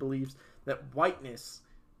because she believes that whiteness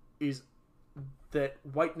is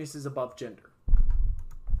above gender.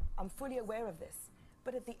 I'm fully aware of this.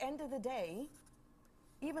 But at the end of the day,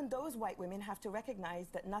 even those white women have to recognize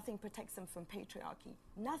that nothing protects them from patriarchy.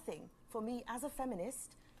 Nothing. For me, as a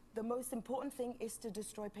feminist, the most important thing is to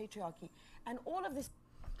destroy patriarchy. And all of this...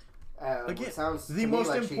 Again, it sounds the to most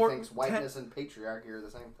me like important she thinks whiteness and patriarchy are the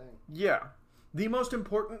same thing. Yeah. The most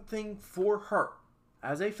important thing for her,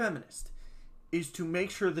 as a feminist, is to make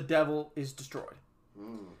sure the devil is destroyed.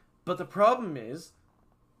 But the problem is,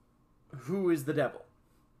 who is the devil?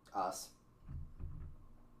 Us.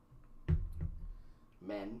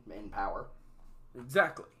 Men in power.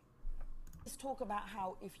 Exactly. Let's talk about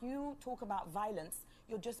how if you talk about violence,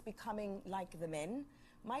 you're just becoming like the men.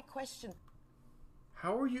 My question...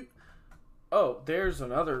 How are you... Oh, there's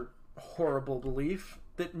another horrible belief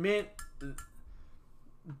that men...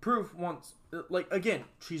 Proof once... again,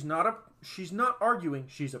 she's not arguing,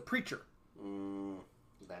 she's a preacher.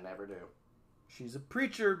 They never do. She's a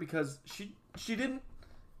preacher because she didn't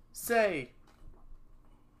say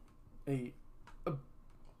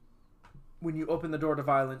when you open the door to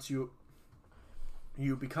violence, you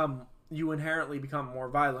inherently become more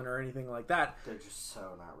violent or anything like that. They're just so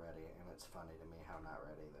not ready, and it's funny to me how not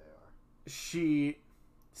ready they are. She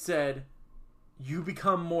said, you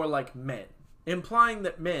become more like men, implying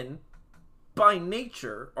that men, by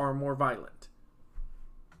nature, are more violent.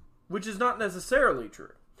 Which is not necessarily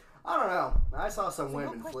true. I don't know. I saw some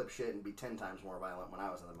women flip shit and be 10 times more violent when I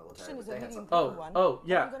was in the military. But they had some...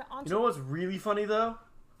 Yeah. You know what's really funny, though?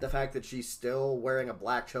 The fact that she's still wearing a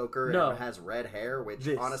black choker and has red hair, which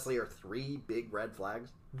honestly are 3 big red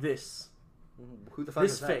flags. Who the fuck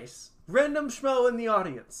is that? This face. Random schmo in the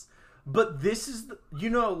audience. But this is the...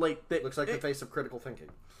 Looks like the face of critical thinking.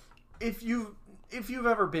 If you've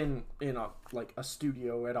ever been in a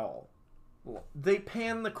studio at all, they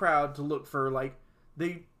pan the crowd to look for,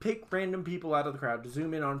 they pick random people out of the crowd to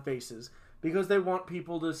zoom in on faces because they want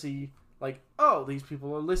people to see, these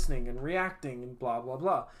people are listening and reacting and blah, blah,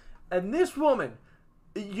 blah. And this woman,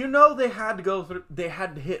 they had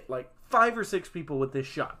to hit 5 or 6 people with this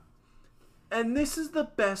shot. And this is the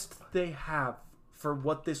best they have for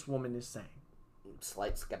what this woman is saying.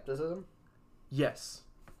 Slight skepticism? Yes.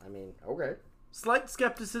 I mean, okay. Slight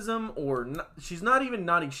skepticism, or she's not even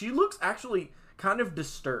nodding. She looks actually kind of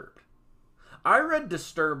disturbed. I read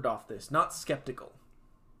disturbed off this, not skeptical.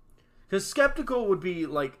 Because skeptical would be,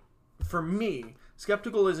 for me,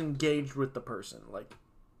 skeptical is engaged with the person.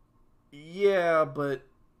 Yeah, but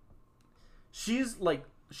she's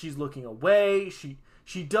looking away.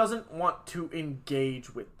 she doesn't want to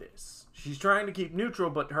engage with this. She's trying to keep neutral,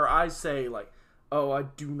 but her eyes say like, "Oh, I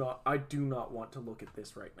do not want to look at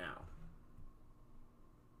this right now."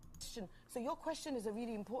 So your question is a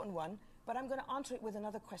really important one, but I'm going to answer it with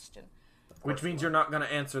another question. Which means you're not going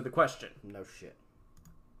to answer the question. No shit.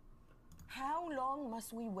 How long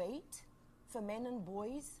must we wait for men and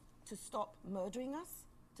boys to stop murdering us,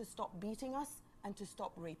 to stop beating us, and to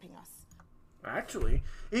stop raping us? Actually,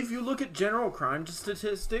 if you look at general crime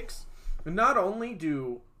statistics, not only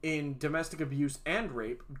do in domestic abuse and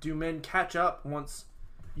rape do men catch up once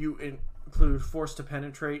you include force to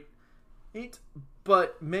penetrate it,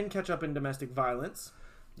 but men catch up in domestic violence.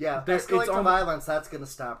 Yeah, escalate to violence, that's going to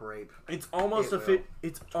stop rape. It's almost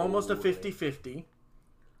almost a 50-50.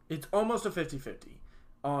 It's almost a 50-50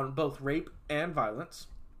 on both rape and violence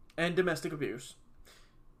and domestic abuse.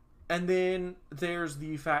 And then there's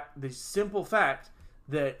the simple fact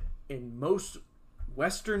that in most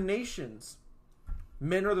Western nations,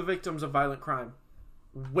 men are the victims of violent crime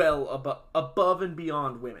well above and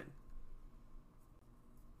beyond women.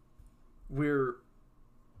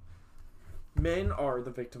 Men are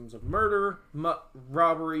the victims of murder,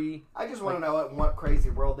 robbery. I just want to know in what crazy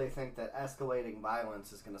world they think that escalating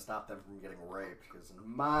violence is going to stop them from getting raped. Because in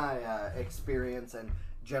my experience and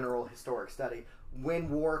general historic study, when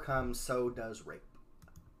war comes, so does rape.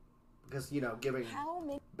 Because, giving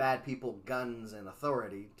bad people guns and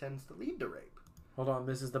authority tends to lead to rape. Hold on,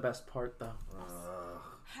 this is the best part, though.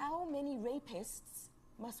 How many rapists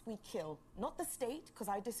must we kill? Not the state, because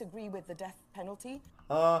I disagree with the death penalty.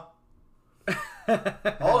 Hold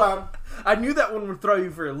on. I knew that one would throw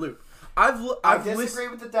you for a loop. I disagree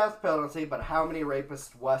with the death penalty, but how many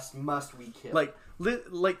rapists must we kill?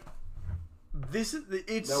 It's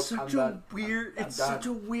such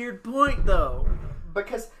a weird point, though.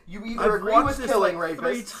 Because you either agree with killing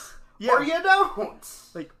rapists, or you don't.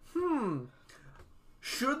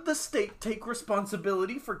 Should the state take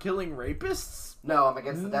responsibility for killing rapists? No, I'm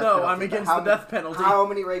against the death penalty. No, I'm against the death penalty. How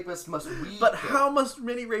many rapists must we But kill? how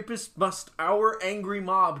many rapists must our angry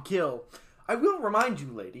mob kill? I will remind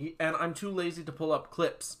you, lady, and I'm too lazy to pull up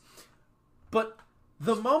clips, but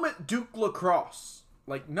the moment Duke LaCrosse,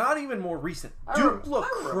 not even more recent, Duke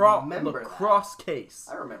LaCrosse case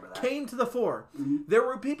I remember that. came to the fore, there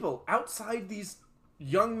were people outside these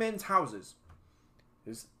young men's houses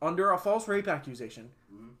under a false rape accusation,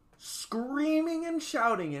 screaming and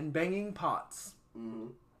shouting and banging pots,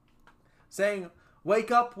 saying,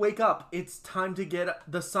 wake up, it's time to get up,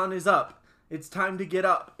 the sun is up, it's time to get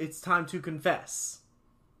up, it's time to confess.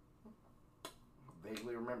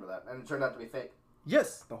 Vaguely remember that, and it turned out to be fake.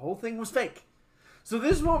 Yes, the whole thing was fake. So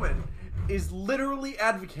this woman is literally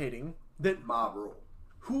advocating that mob rule.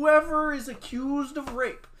 Whoever is accused of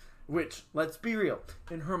rape, which, let's be real,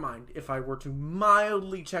 in her mind, if I were to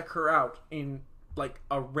mildly check her out in,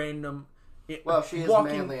 a random... Well, she is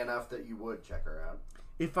manly enough that you would check her out.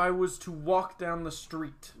 If I was to walk down the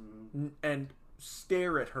street and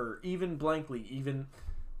stare at her, even blankly,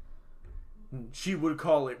 she would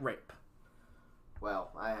call it rape.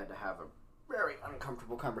 Well, I had to have a very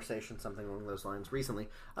uncomfortable conversation, something along those lines, recently.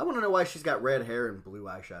 I want to know why she's got red hair and blue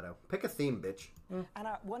eyeshadow. Pick a theme, bitch. And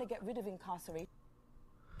I want to get rid of incarceration.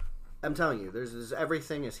 I'm telling you, there's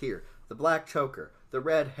everything is here. The black choker, the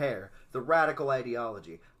red hair, the radical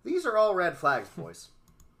ideology. These are all red flags, boys.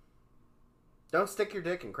 Don't stick your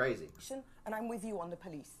dick in crazy. And I'm with you on the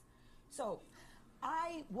police. So,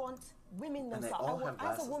 I want women themselves.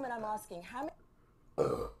 As a woman, I'm asking, how many...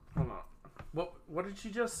 Hold on. What did she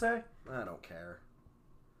just say? I don't care.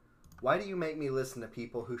 Why do you make me listen to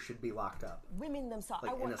people who should be locked up? Women themselves.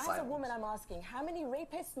 As a woman, I'm asking, how many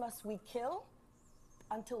rapists must we kill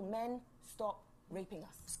until men stop raping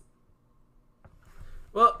us?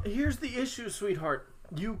 Well, here's the issue, sweetheart.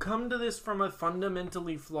 You come to this from a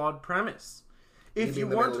fundamentally flawed premise. If you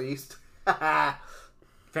weren't, the Middle East?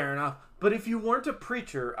 Fair enough. But if you weren't a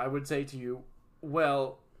preacher, I would say to you,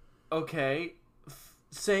 well, okay,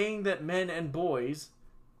 saying that men and boys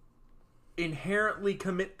inherently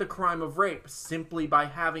commit the crime of rape simply by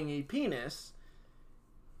having a penis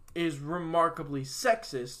is remarkably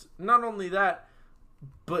sexist. Not only that,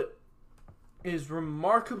 but is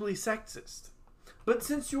remarkably sexist. But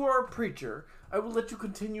since you are a preacher, I will let you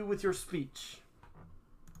continue with your speech.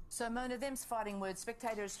 So, Mona, them's fighting words.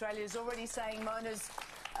 Spectator Australia is already saying Mona's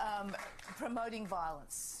promoting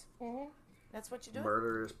violence. Mm-hmm. That's what you're doing?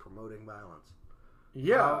 Murder is promoting violence.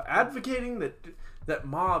 Yeah, advocating that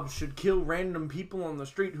mobs should kill random people on the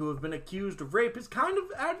street who have been accused of rape is kind of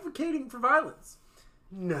advocating for violence.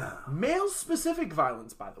 No. Male-specific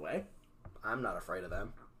violence, by the way. I'm not afraid of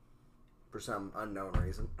them. For some unknown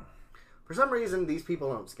reason. For some reason, these people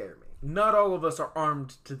don't scare me. Not all of us are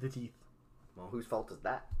armed to the teeth. Well, whose fault is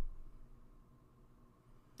that?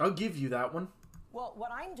 I'll give you that one. Well, what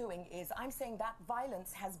I'm doing is I'm saying that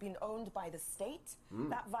violence has been owned by the state.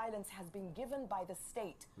 That violence has been given by the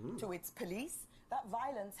state to its police. That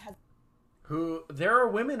violence has... There are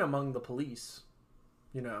women among the police,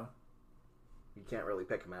 you know. You can't really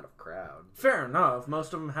pick them out of crowd. Fair enough.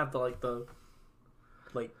 Most of them have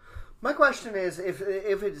My question is, if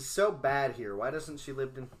it's so bad here, why doesn't she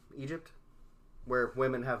live in Egypt, where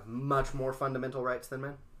women have much more fundamental rights than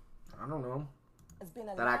men? I don't know. Has been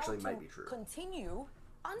that actually might be true. Continue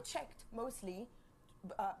unchecked, mostly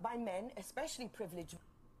by men, especially privileged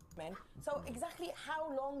men. So exactly how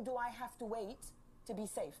long do I have to wait to be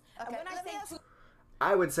safe? Okay, And when I say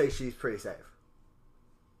I would say she's pretty safe.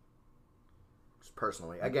 Just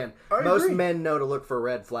personally. Again, I most agree. men know to look for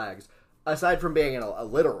red flags. Aside from being a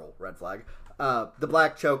literal red flag, the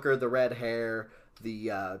black choker, the red hair,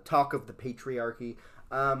 the talk of the patriarchy.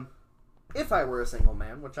 If I were a single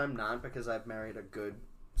man, which I'm not because I've married a good,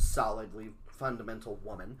 solidly fundamental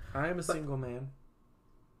woman. I am a single man.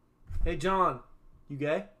 Hey, John, you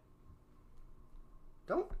gay?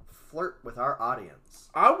 Don't flirt with our audience.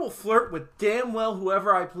 I will flirt with damn well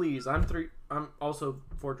whoever I please. I'm also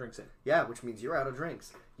 4 drinks in. Yeah, which means you're out of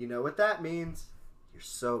drinks. You know what that means? You're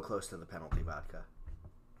so close to the penalty vodka.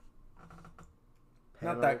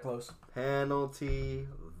 Not that close. Penalty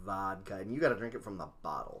vodka. And you gotta drink it from the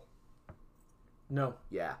bottle. No.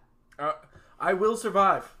 Yeah. I will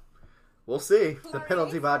survive. We'll see. The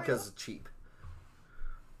penalty vodka's cheap.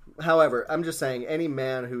 However, I'm just saying, any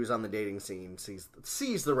man who's on the dating scene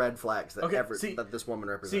sees the red flags that that this woman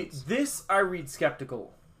represents. See, this I read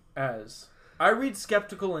skeptical as. I read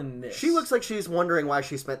skeptical in this. She looks like she's wondering why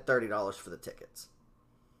she spent $30 for the tickets.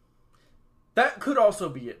 That could also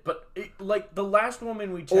be it, but like the last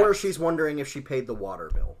woman we checked... Or she's wondering if she paid the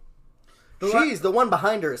water bill. The one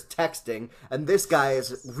behind her is texting, and this guy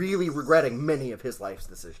is really regretting many of his life's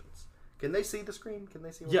decisions. Can they see the screen? Can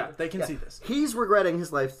they see what Yeah, they can see this. He's regretting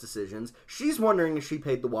his life's decisions. She's wondering if she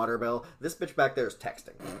paid the water bill. This bitch back there is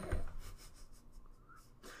texting.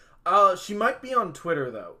 She might be on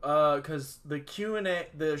Twitter, though, because the Q&A,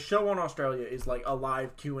 the show on Australia is like a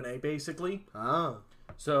live Q&A, basically. Oh.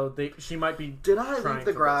 So she might be Did I trying leave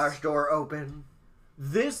the for garage this. door open?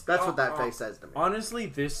 That's what that face says to me. Honestly,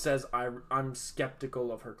 this says I'm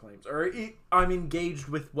skeptical of her claims, or I'm engaged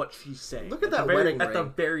with what she's saying. Look at that wedding ring. At the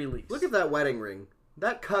very least. Look at that wedding ring.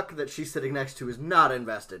 That cuck that she's sitting next to is not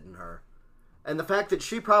invested in her. And the fact that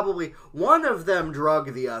she probably... One of them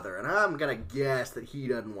drug the other, and I'm gonna guess that he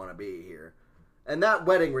doesn't want to be here. And that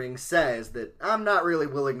wedding ring says that I'm not really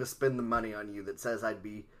willing to spend the money on you that says I'd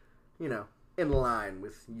be, in line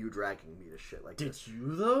with you dragging me to shit like this. Did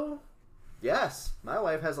you, though? Yes, my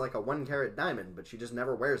wife has like a 1-carat diamond, but she just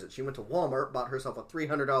never wears it. She went to Walmart, bought herself a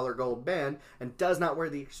 $300 gold band, and does not wear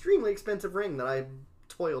the extremely expensive ring that I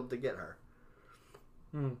toiled to get her.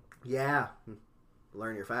 Yeah.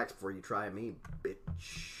 Learn your facts before you try me,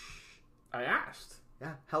 bitch. I asked.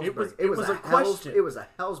 Yeah, Hellsberg. It was a question. It was a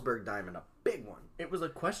Hellsberg diamond, a big one. It was a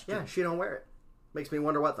question. Yeah, she don't wear it. Makes me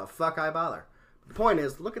wonder what the fuck I bother. The point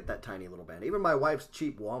is, look at that tiny little band. Even my wife's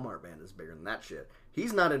cheap Walmart band is bigger than that shit.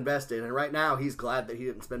 He's not invested, and right now he's glad that he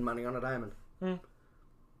didn't spend money on a diamond.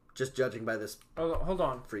 Just judging by this Hold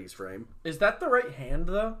on. freeze frame. Is that the right hand,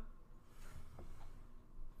 though?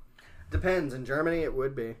 Depends. In Germany, it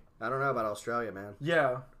would be. I don't know about Australia, man.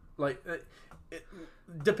 Yeah. Like,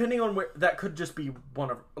 depending on where... That could just be one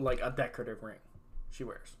of, like, a decorative ring she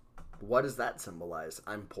wears. What does that symbolize?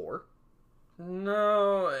 I'm poor?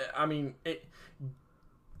 No, I mean, it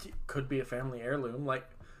could be a family heirloom. Like,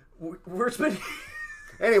 we're spending...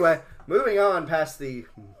 Anyway, moving on past the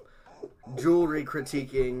jewelry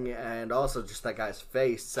critiquing and also just that guy's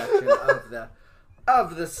face section of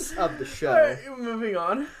the show. All right, moving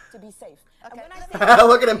on. to be safe. Okay. And when I say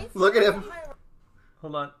Look at him. Look at him.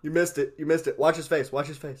 Hold on. You missed it. You missed it. Watch his face. Watch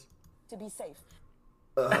his face. to be safe.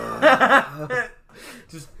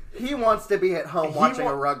 He wants to be at home watching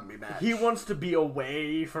a rugby match. He wants to be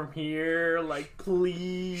away from here. Like,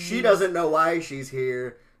 please. She doesn't know why she's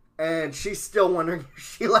here, and she's still wondering if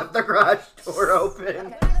she left the garage door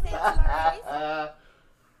open.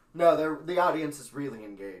 No, the audience is really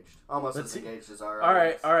engaged. Almost as engaged as our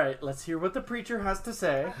audience. All right. Let's hear what the preacher has to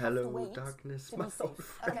say. Hello, wait darkness, to my be safe. old And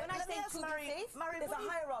friend. when I say Let me to ask be safe, Murray, there's a what do you-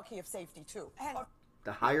 hierarchy of safety too.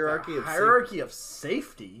 The hierarchy of Hierarchy of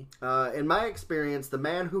safety. in my experience, the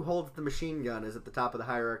man who holds the machine gun is at the top of the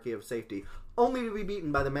hierarchy of safety, only to be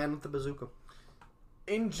beaten by the man with the bazooka.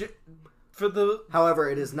 However,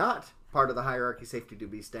 it is not part of the hierarchy of safety to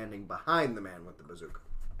be standing behind the man with the bazooka.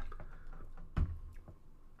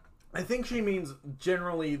 I think she means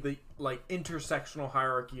generally the, like, intersectional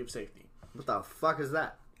hierarchy of safety. What the fuck is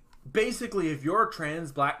that? Basically, if you're a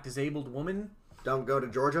trans, black, disabled woman... Don't go to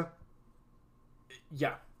Georgia?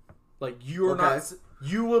 Yeah. Like, you're not...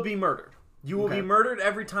 You will be murdered. You will be murdered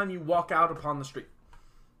every time you walk out upon the street.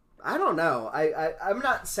 I don't know. I'm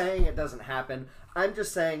not saying it doesn't happen. I'm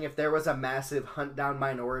just saying if there was a massive hunt down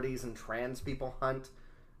minorities and trans people hunt,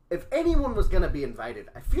 if anyone was going to be invited,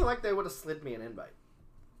 I feel like they would have slid me an invite.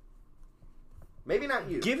 Maybe not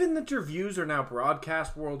you. Given that your views are now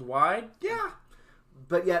broadcast worldwide, yeah.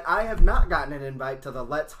 But yet I have not gotten an invite to the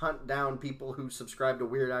let's hunt down people who subscribe to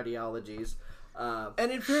weird ideologies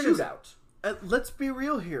and in fairness, shootout. Let's be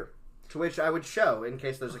real here. To which I would show in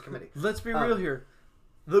case there's a committee. Let's be real here.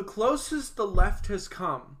 The closest the left has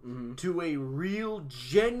come to a real,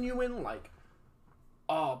 genuine, like,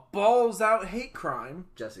 balls out hate crime.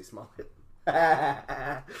 Jesse Smollett.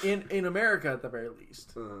 in America, at the very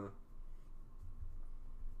least.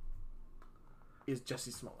 Is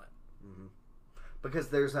Jesse Smollett. Because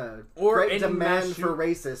there's a great demand for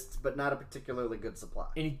racists, but not a particularly good supply.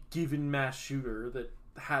 Any given mass shooter that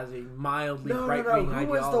has a mildly right-wing ideology.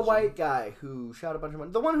 Who was the white guy who shot a bunch of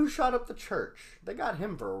money? The one who shot up the church. They got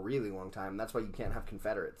him for a really long time. That's why you can't have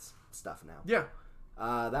Confederates stuff now. Yeah.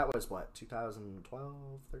 That was, what, 2012,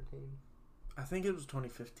 13? I think it was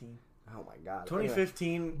 2015. Oh my god.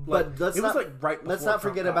 2015. Anyway. But let's it was like right before let's not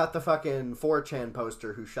forget Trump about the fucking 4chan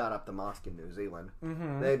poster who shot up the mosque in New Zealand.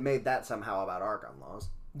 They made that somehow about our gun laws.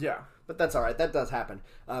 Yeah. But that's alright. That does happen.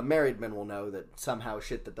 Married men will know that somehow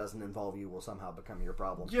shit that doesn't involve you will somehow become your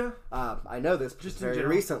problem. Yeah. I know this just very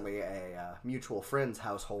recently. A mutual friend's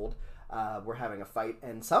household were having a fight,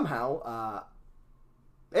 and somehow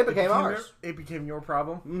it became ours. It became your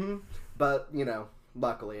problem? But, you know...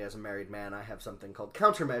 Luckily, as a married man, I have something called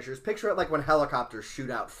countermeasures. Picture it like when helicopters shoot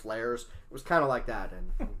out flares. It was kind of like that,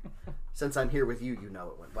 and since I'm here with you, you know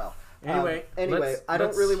it went well. Anyway, I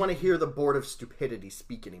don't really want to hear the Board of Stupidity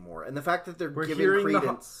speak anymore, and the fact that they're giving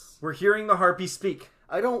credence... We're hearing the harpy speak.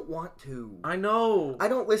 I don't want to. I know. I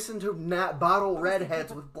don't listen to bottle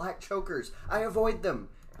redheads with black chokers. I avoid them,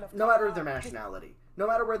 no matter their nationality, no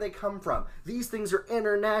matter where they come from. These things are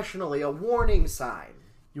internationally a warning sign.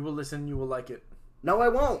 You will listen, you will like it. No, I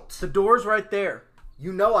won't. The door's right there.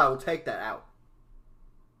 You know I will take that out.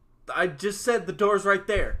 I just said the door's right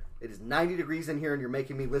there. It is 90 degrees in here and you're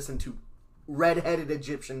making me listen to red-headed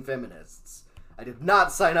Egyptian feminists. I did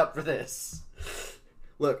not sign up for this.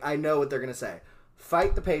 Look, I know what they're going to say.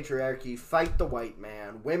 Fight the patriarchy, fight the white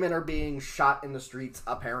man. Women are being shot in the streets,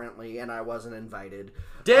 apparently, and I wasn't invited.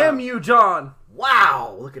 Damn you, John!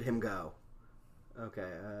 Wow! Look at him go. Okay,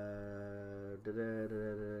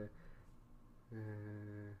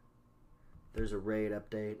 there's a raid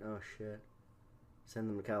update. Oh shit. Send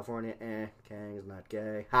them to California. Kang is not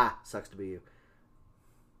gay. Ha! Sucks to be you.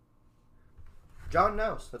 John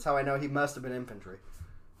knows. That's how I know he must have been infantry.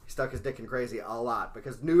 He stuck his dick in crazy a lot,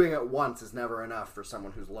 because doing it once is never enough for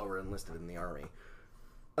someone who's lower enlisted in the army.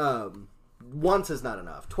 Once is not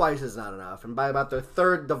enough. Twice is not enough. And by about their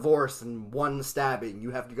third divorce and one stabbing,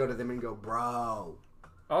 you have to go to them and go, bro.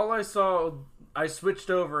 All I saw... I switched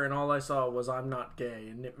over and all I saw was I'm not gay,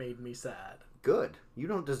 and it made me sad. Good. You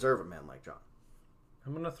don't deserve a man like John.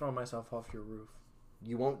 I'm gonna throw myself off your roof.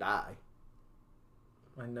 You won't die.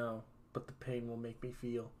 I know, but the pain will make me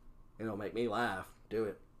feel. It'll make me laugh. Do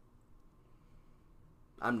it.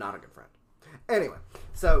 I'm not a good friend. Anyway,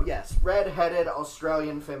 so yes, red-headed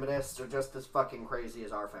Australian feminists are just as fucking crazy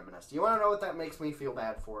as our feminists. You want to know what that makes me feel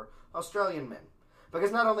bad for? Australian men.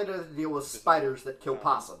 Because not only do they have to deal with spiders that kill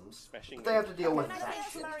possums, but they have to deal with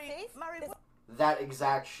that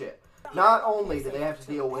exact shit. Not only do they have to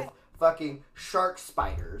deal with fucking shark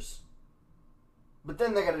spiders, but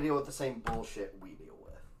then they got to deal with the same bullshit we deal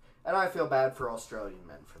with. And I feel bad for Australian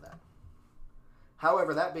men for that.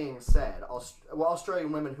 However, that being said,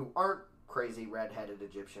 Australian women who aren't crazy red-headed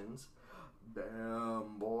Egyptians,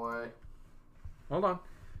 damn boy. Hold on.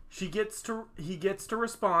 He gets to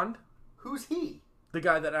respond. Who's he? The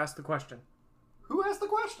guy that asked the question. Who asked the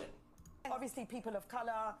question? Obviously, people of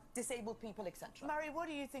color, disabled people, etc. Murray, what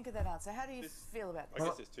do you think of that answer? How do you feel about this? I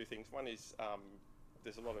guess there's two things. One is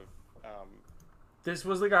there's a lot of... This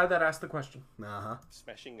was the guy that asked the question.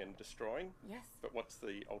 Smashing and destroying. Yes. But what's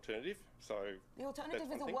the alternative? So the alternative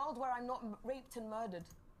is a world where I'm not raped and murdered.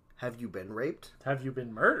 Have you been raped? Have you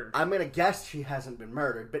been murdered? I'm going to guess she hasn't been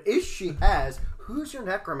murdered, but if she has, who's your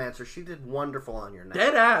necromancer? She did wonderful on your neck.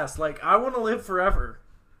 Dead ass. Like, I want to live forever.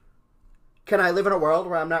 Can I live in a world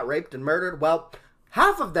where I'm not raped and murdered? Well,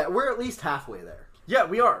 half of that. We're at least halfway there. Yeah,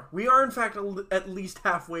 we are. We are, in fact, at least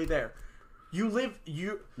halfway there.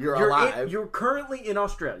 You're alive. You're currently in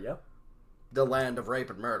Australia. The land of rape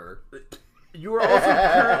and murder. You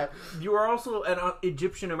are also an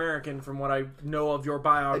Egyptian American, from what I know of your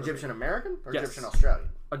biography. Egyptian American or Yes. Egyptian Australian?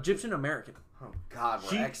 Egyptian American. Oh God,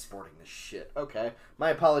 we're exporting this shit. Okay, my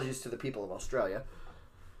apologies to the people of Australia.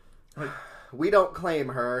 We don't claim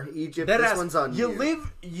her. Egypt, this one's on you.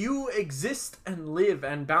 You exist and live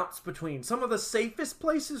and bounce between some of the safest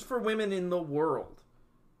places for women in the world,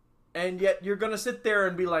 and yet you're gonna sit there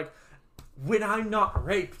and be like, when I'm not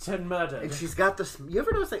raped and murdered. And she's got this. You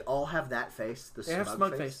ever notice they all have that face? They have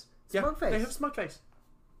smug face. Yeah, smug face. They have smug face.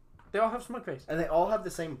 They all have smug face. And they all have the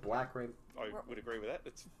same black rape. I would agree with that.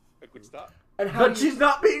 It's a good start. And how But she's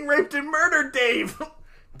not being raped and murdered, Dave.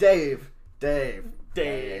 Dave.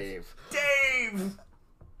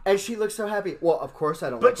 And she looks so happy. Well, of course I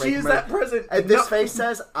don't. But she is at present. And this face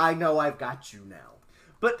says, "I know I've got you now."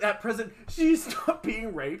 But at present, she's not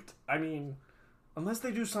being raped. I mean, unless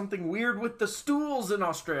they do something weird with the stools in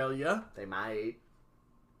Australia. They might.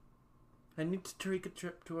 I need to take a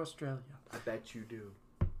trip to Australia. I bet you do.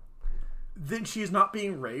 Then she's not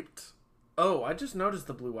being raped. Oh, I just noticed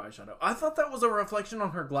the blue eyeshadow. I thought that was a reflection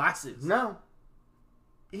on her glasses. No.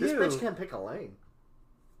 Ew. This bitch can't pick a lane.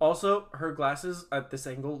 Also, her glasses at this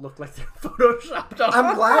angle look like they're photoshopped on.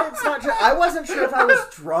 I'm glad it's not. I wasn't sure if I was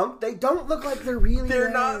drunk. They don't look like they're really. They're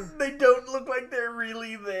there. not. They don't look like they're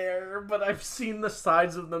really there. But I've seen the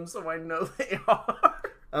sides of them, so I know they are.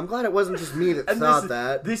 I'm glad it wasn't just me that thought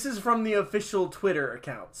that. This is from the official Twitter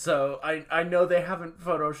account, so I know they haven't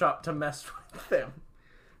photoshopped to mess with them.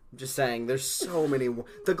 I'm just saying, there's so many.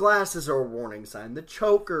 The glasses are a warning sign. The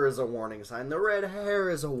choker is a warning sign. The red hair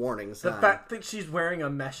is a warning sign. The fact that she's wearing a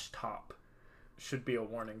mesh top should be a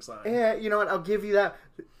warning sign. Yeah, you know what? I'll give you that.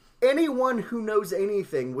 Anyone who knows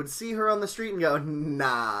anything would see her on the street and go,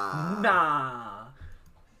 nah.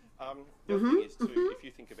 The other thing is, too, if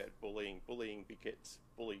you think about bullying begets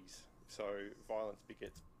bullies. So violence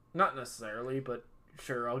begets... Not necessarily, but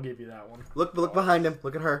sure, I'll give you that one. Look behind him.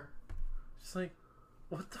 Look at her. Just like,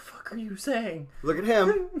 what the fuck are you saying? Look at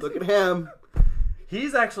him. Look at him.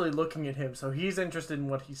 He's actually looking at him, so he's interested in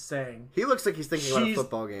what he's saying. He looks like he's thinking about a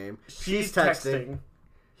football game. She's texting.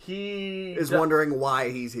 He is wondering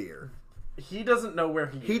why he's here. He doesn't know where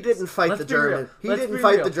he is. He didn't fight the Germans. He didn't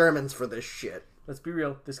fight the Germans for this shit. Let's be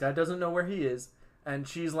real. This guy doesn't know where he is. And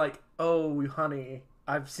she's like, oh, honey,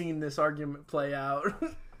 I've seen this argument play out.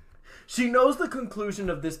 She knows the conclusion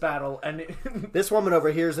of this battle, and this woman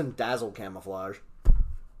over here is in dazzle camouflage.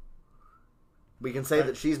 We can say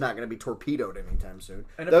that she's not going to be torpedoed anytime soon.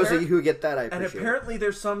 Those of you who get that, I appreciate. And apparently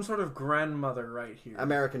there's some sort of grandmother right here.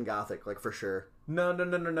 American Gothic, like for sure. No.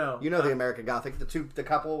 You know the American Gothic, the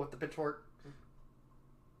couple with the pitchfork.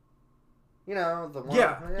 You know the one.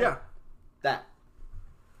 Yeah. That.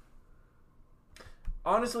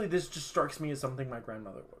 Honestly, this just strikes me as something my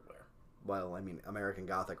grandmother would wear. Well, I mean, American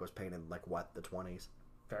Gothic was painted like what, the 20s?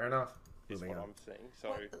 Fair enough. Is what I'm saying. So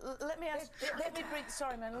well, let me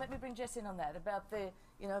bring Jess in on that about the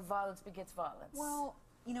violence begets violence. Well,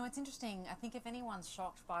 it's interesting. I think if anyone's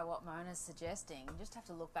shocked by what Mona's suggesting, you just have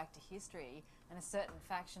to look back to history and a certain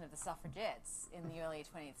faction of the suffragettes in the early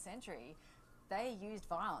 20th century. They used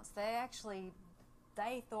violence. They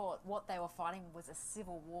thought what they were fighting was a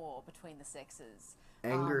civil war between the sexes.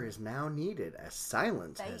 Anger is now needed, as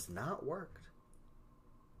silence has not worked.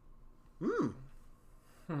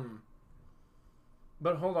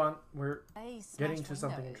 But hold on, we're getting to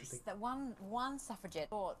something interesting. That one suffragette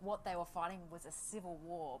thought what they were fighting was a civil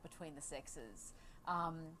war between the sexes.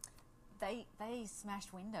 They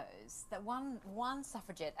smashed windows. That one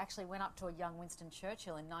suffragette actually went up to a young Winston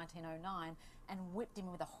Churchill in 1909 and whipped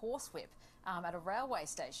him with a horsewhip at a railway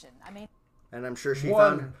station. I mean, and I'm sure she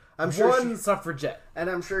suffragette. And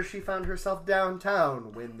I'm sure she found herself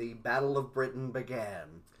downtown when the Battle of Britain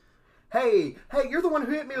began. Hey, you're the one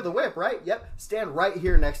who hit me with a whip, right? Yep. Stand right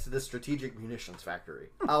here next to the strategic munitions factory.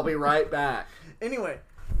 I'll be right back. Anyway,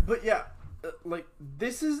 but yeah,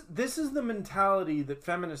 this is the mentality that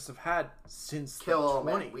feminists have had since kill all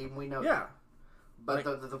men. We know. Yeah. That.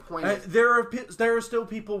 But the point is, there are still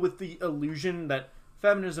people with the illusion that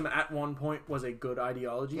feminism at one point was a good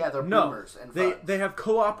ideology. Yeah, they're boomers and they have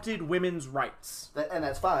co-opted women's rights. And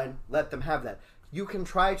that's fine. Let them have that. You can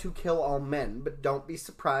try to kill all men, but don't be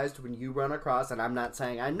surprised when you run across, and I'm not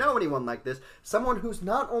saying I know anyone like this, someone who's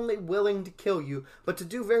not only willing to kill you, but to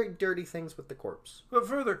do very dirty things with the corpse. But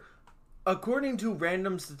further, according to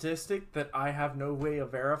random statistic that I have no way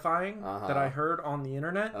of verifying, that I heard on the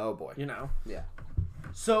internet. Oh boy. Yeah.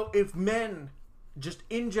 So if men, just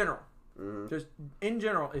in general,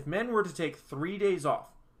 if men were to take 3 days off,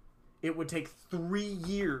 it would take 3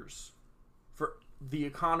 years for the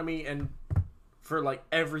economy and for like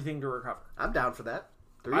everything to recover. I'm down for that.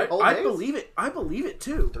 I believe it. I believe it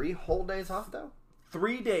too. 3 whole days off though.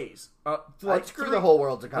 3 days. I'd screw the whole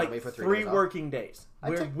world's economy for 3 days. 3 working days.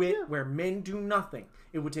 I'd Where men do nothing.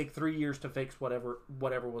 It would take 3 years to fix whatever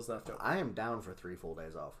was left over. I am down for 3 full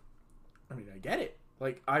days off. I mean, I get it.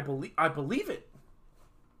 Like I believe it.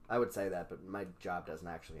 I would say that, but my job doesn't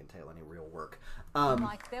actually entail any real work.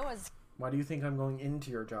 Like there was. Why do you think I'm going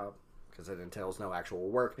into your job? Because it entails no actual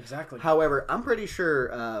work. Exactly. However, I'm pretty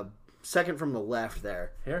sure second from the left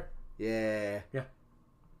there. Here? Yeah. Yeah.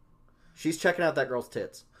 She's checking out that girl's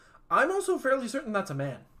tits. I'm also fairly certain that's a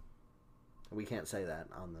man. We can't say that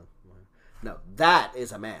on the... No, that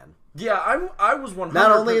is a man. Yeah, I was 100%...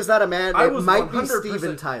 Not only is that a man, it might 100%... be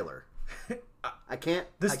Steven Tyler. I can't...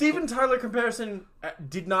 The Steven Tyler comparison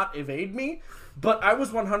did not evade me, but I was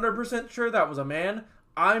 100% sure that was a man.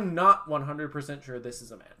 I'm not 100% sure this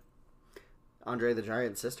is a man. Andre the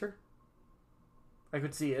Giant's sister? I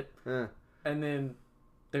could see it. Yeah. And then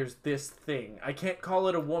there's this thing. I can't call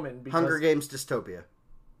it a woman because... Hunger Games dystopia.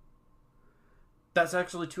 That's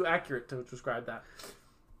actually too accurate to describe that.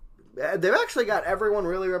 They've actually got everyone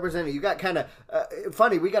really represented. You got kind of...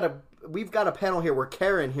 funny, we've got a panel here where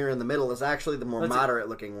Karen here in the middle is actually the more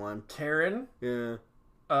moderate-looking one. Karen? Yeah.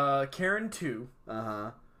 Karen 2.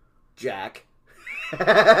 Uh-huh. Jack.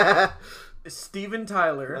 Steven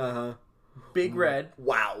Tyler. Uh-huh. Big Red.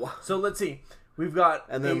 Wow. So let's see. We've got...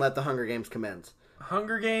 And then let the Hunger Games commence.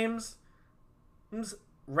 Hunger Games,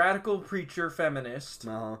 radical preacher feminist,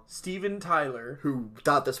 Steven Tyler, who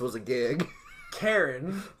thought this was a gig,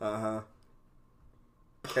 Karen,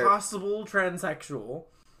 possible transsexual,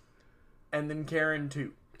 and then Karen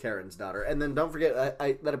 2. Karen's daughter. And then don't forget,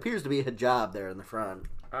 that appears to be a hijab there in the front.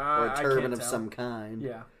 Or a turban of some kind.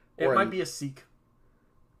 Yeah. It might be a Sikh.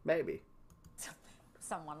 Maybe.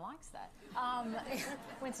 Someone likes that.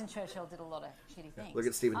 Winston Churchill did a lot of shitty things. Look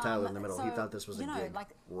at Steven Tyler in the middle. He thought this was a gig. Like,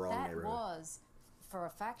 wrong that neighborhood. Was, for a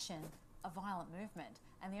faction, a violent movement.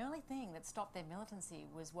 And the only thing that stopped their militancy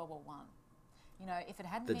was World War I. You know, if it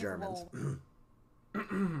hadn't been Germans. for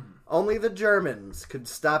World Only the Germans could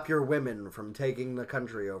stop your women from taking the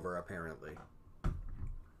country over, apparently.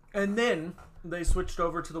 And then they switched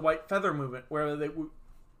over to the white feather movement, where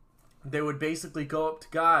they would basically go up to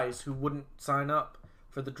guys who wouldn't sign up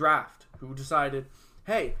for the draft, who decided,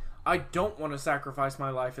 hey, I don't want to sacrifice my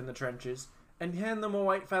life in the trenches, and hand them a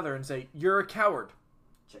white feather and say, you're a coward.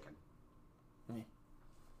 Chicken. Yeah.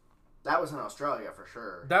 That was in Australia for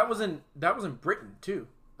sure. That was in Britain too.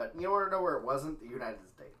 But you want to know where it wasn't? The United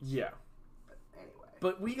States. Yeah. But anyway.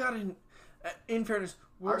 But we got in fairness,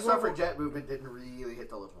 our suffragette movement didn't really hit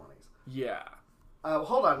till the 20s. Yeah.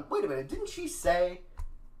 Hold on, wait a minute. Didn't she say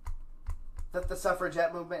that the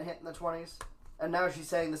suffragette movement hit in the 20s? And now she's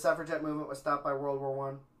saying the suffragette movement was stopped by World War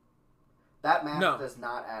I? That math does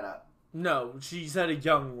not add up. No, she said a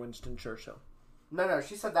young Winston Churchill. No,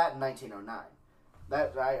 she said that in 1909.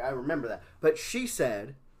 That I remember that. But she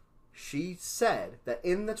said that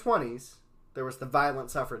in the 20s, there was the violent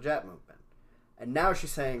suffragette movement. And now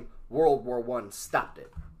she's saying World War I stopped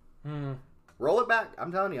it. Roll it back.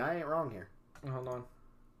 I'm telling you, I ain't wrong here. Hold on.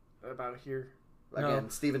 About here. Again,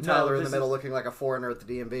 Steven Tyler in the middle looking like a foreigner at the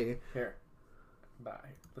DMV. Here. About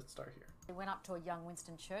here. Let's start here. They went up to a young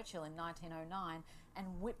Winston Churchill in 1909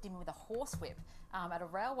 and whipped him with a horsewhip at a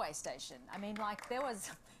railway station. I mean, like, there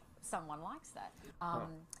was... Someone likes that.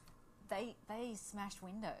 They smashed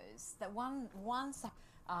windows. That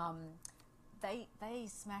they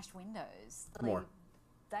smashed windows. More.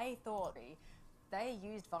 They thought they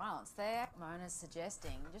used violence. Mona's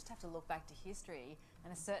suggesting you just have to look back to history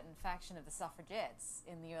and a certain faction of the suffragettes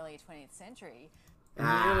in the early 20th century. In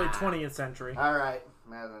the early 20th century. All right.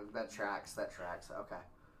 That tracks. Okay.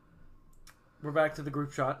 We're back to the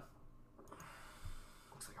group shot.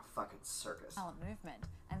 Looks like a fucking circus. Violent movement.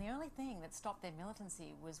 And the only thing that stopped their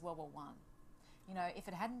militancy was World War I. You know, if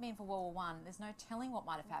it hadn't been for World War I, there's no telling what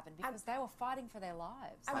might have happened because they were fighting for their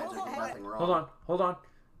lives. Nothing wrong. Hold on.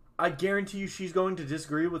 I guarantee you she's going to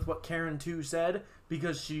disagree with what Karen 2 said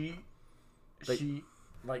because she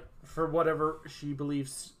for whatever she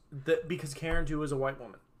believes, that because Karen 2 is a white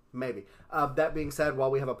woman. Maybe. That being said,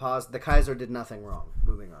 while we have a pause, the Kaiser did nothing wrong.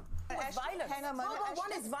 Moving on. World War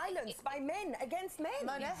I is violence by men against men.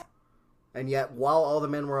 And yet, while all the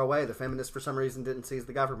men were away, the feminists for some reason didn't seize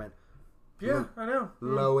the government. Yeah, I know.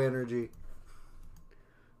 Low energy.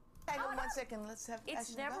 Hang on 1 second. Let's have.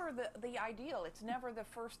 It's never the ideal. It's never the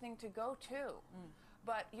first thing to go to.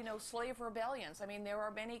 But, you know, slave rebellions. I mean, there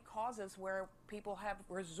are many causes where people have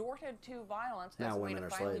resorted to violence as a way to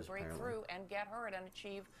finally break through and get heard and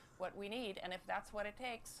achieve what we need. And if that's what it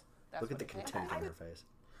takes, That's Look at what the it takes. content on her face.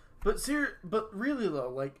 But really though,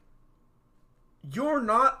 like, you're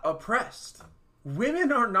not oppressed.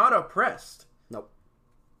 Women are not oppressed. Nope.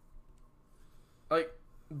 Like,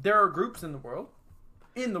 there are groups in the world.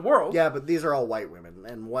 Yeah, but these are all white women,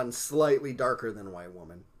 and one slightly darker than white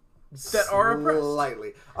woman. That are oppressed.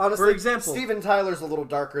 Slightly. Honestly, For example, Steven Tyler's a little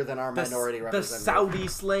darker than our minority the representative. Saudi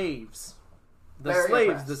slaves. The Very slaves,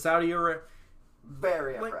 oppressed. the Saudi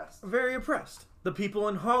Very like, oppressed. very oppressed. The people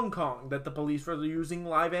in Hong Kong that the police were using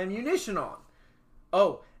live ammunition on.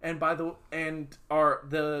 Oh, and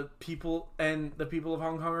the people of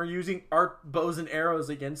Hong Kong are using bows and arrows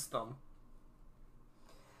against them.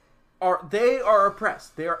 They are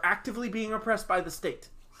oppressed. They are actively being oppressed by the state.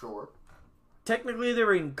 Sure. Technically,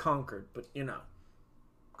 they're being conquered, but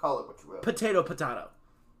Call it what you will. potato.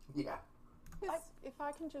 Yeah. If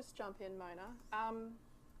I can just jump in, Mona.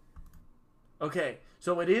 Okay,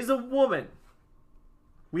 so it is a woman.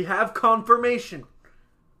 We have confirmation.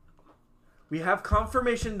 We have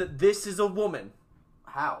confirmation that this is a woman.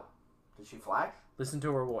 How? Did she flash? Listen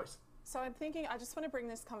to her voice. So I'm thinking, I just want to bring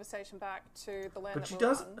this conversation back to the land But that she we're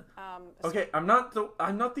doesn't. on. Okay, I'm not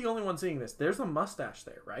the only one seeing this. There's a mustache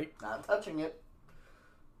there, right? Not touching it.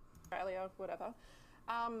 Australia, whatever.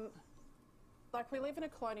 Like, we live in a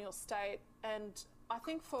colonial state, and I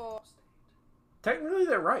think for Technically,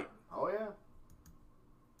 they're right. Oh, yeah.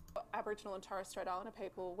 Aboriginal and Torres Strait Islander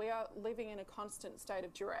people, we are living in a constant state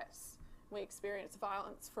of duress. We experience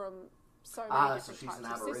violence from so many So different she's an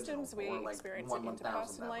types of Aboriginal. systems. We or like experience one it 1,000th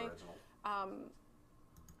interpersonally. Aboriginal.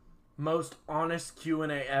 Most honest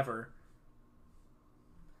Q&A ever.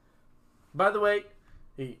 By the way,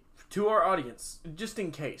 to our audience, just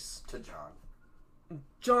in case. To John.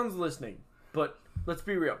 John's listening, but let's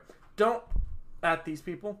be real. Don't at these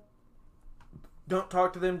people. Don't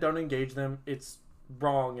talk to them. Don't engage them. It's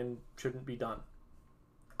wrong and shouldn't be done.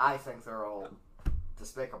 I think they're all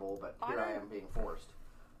despicable, but here I am being forced.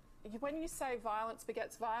 When you say violence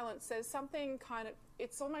begets violence, there's something kind of,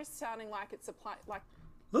 it's almost sounding like it's like.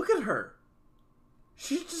 Look at her.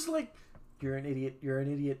 She's just like, you're an idiot, you're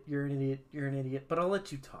an idiot, you're an idiot, you're an idiot, but I'll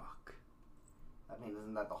let you talk. I mean,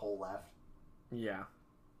 isn't that the whole left? Yeah.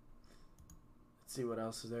 Let's see what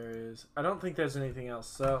else there is. I don't think there's anything else,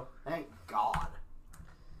 so. Thank God.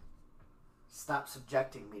 Stop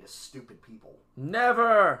subjecting me to stupid people.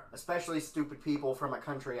 Never! Especially stupid people from a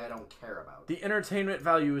country I don't care about. The entertainment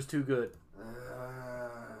value is too good.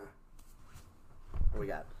 What we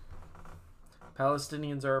got?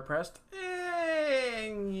 Palestinians are oppressed.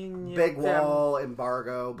 Big wall,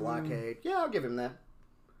 embargo, blockade. Yeah, I'll give him that.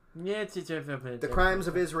 The crimes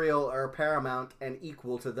of Israel are paramount and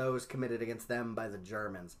equal to those committed against them by the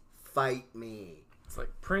Germans. Fight me. It's like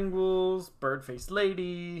Pringles, bird-faced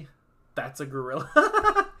lady. That's a gorilla.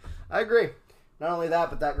 I agree. Not only that,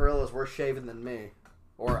 but that gorilla is worse shaven than me.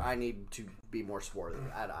 Or I need to be more swarthy.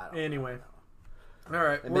 I don't Anyway. know. All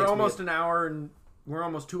right. It We're makes almost me an hour and we're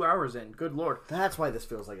almost 2 hours in. Good Lord. That's why this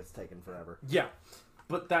feels like it's taken forever. Yeah.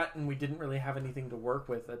 But that, and we didn't really have anything to work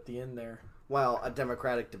with at the end there. Well, a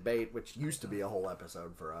democratic debate, which used to be a whole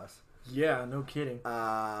episode for us. Yeah, no kidding.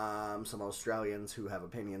 Some Australians who have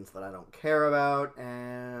opinions that I don't care about,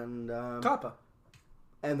 and COPPA.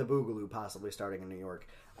 And the Boogaloo possibly starting in New York.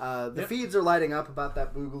 The feeds are lighting up about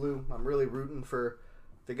that Boogaloo. I'm really rooting for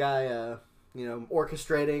the guy,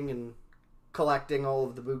 orchestrating and collecting all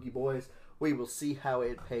of the Boogie Boys. We will see how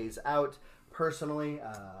it pays out. Personally,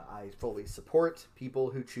 I fully support people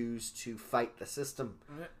who choose to fight the system.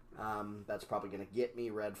 That's probably going to get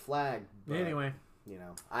me red flag. But, anyway.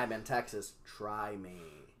 I'm in Texas. Try me.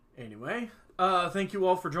 Anyway, thank you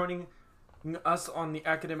all for joining us on the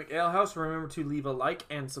Academic Alehouse. Remember to leave a like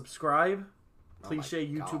and subscribe. Cliche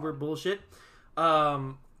YouTuber bullshit.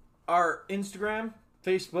 Our Instagram,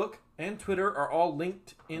 Facebook, and Twitter are all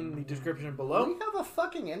linked in the description below. We have a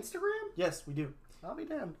fucking Instagram? Yes, we do. I'll be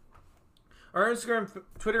damned. Our Instagram,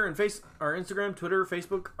 Twitter,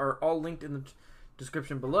 Facebook are all linked in the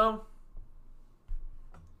description below.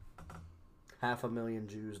 500,000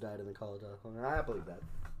 Jews died in the Holocaust. I believe that.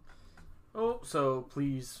 Oh, so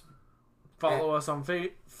please follow us on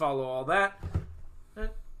follow all that.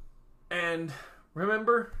 And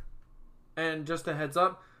remember, and just a heads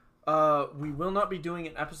up, we will not be doing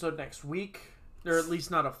an episode next week, or at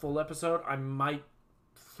least not a full episode. I might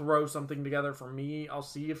throw something together for me. I'll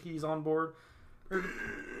see if he's on board.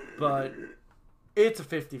 But it's a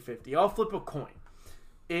 50-50. I'll flip a coin.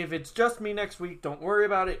 If it's just me next week, don't worry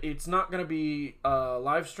about it. It's not going to be a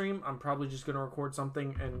live stream. I'm probably just going to record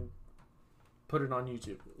something and put it on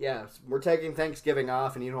YouTube. Yeah, we're taking Thanksgiving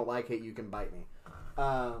off, and you don't like it, you can bite me.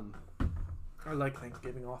 I like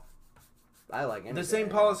Thanksgiving off. I like any The day, same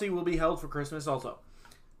yeah. policy will be held for Christmas also.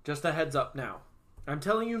 Just a heads up now. I'm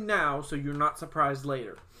telling you now so you're not surprised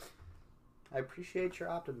later. I appreciate your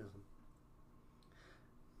optimism.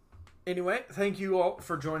 Anyway, thank you all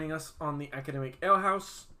for joining us on the Academic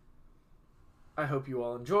Alehouse. I hope you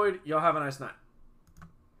all enjoyed. Y'all have a nice night.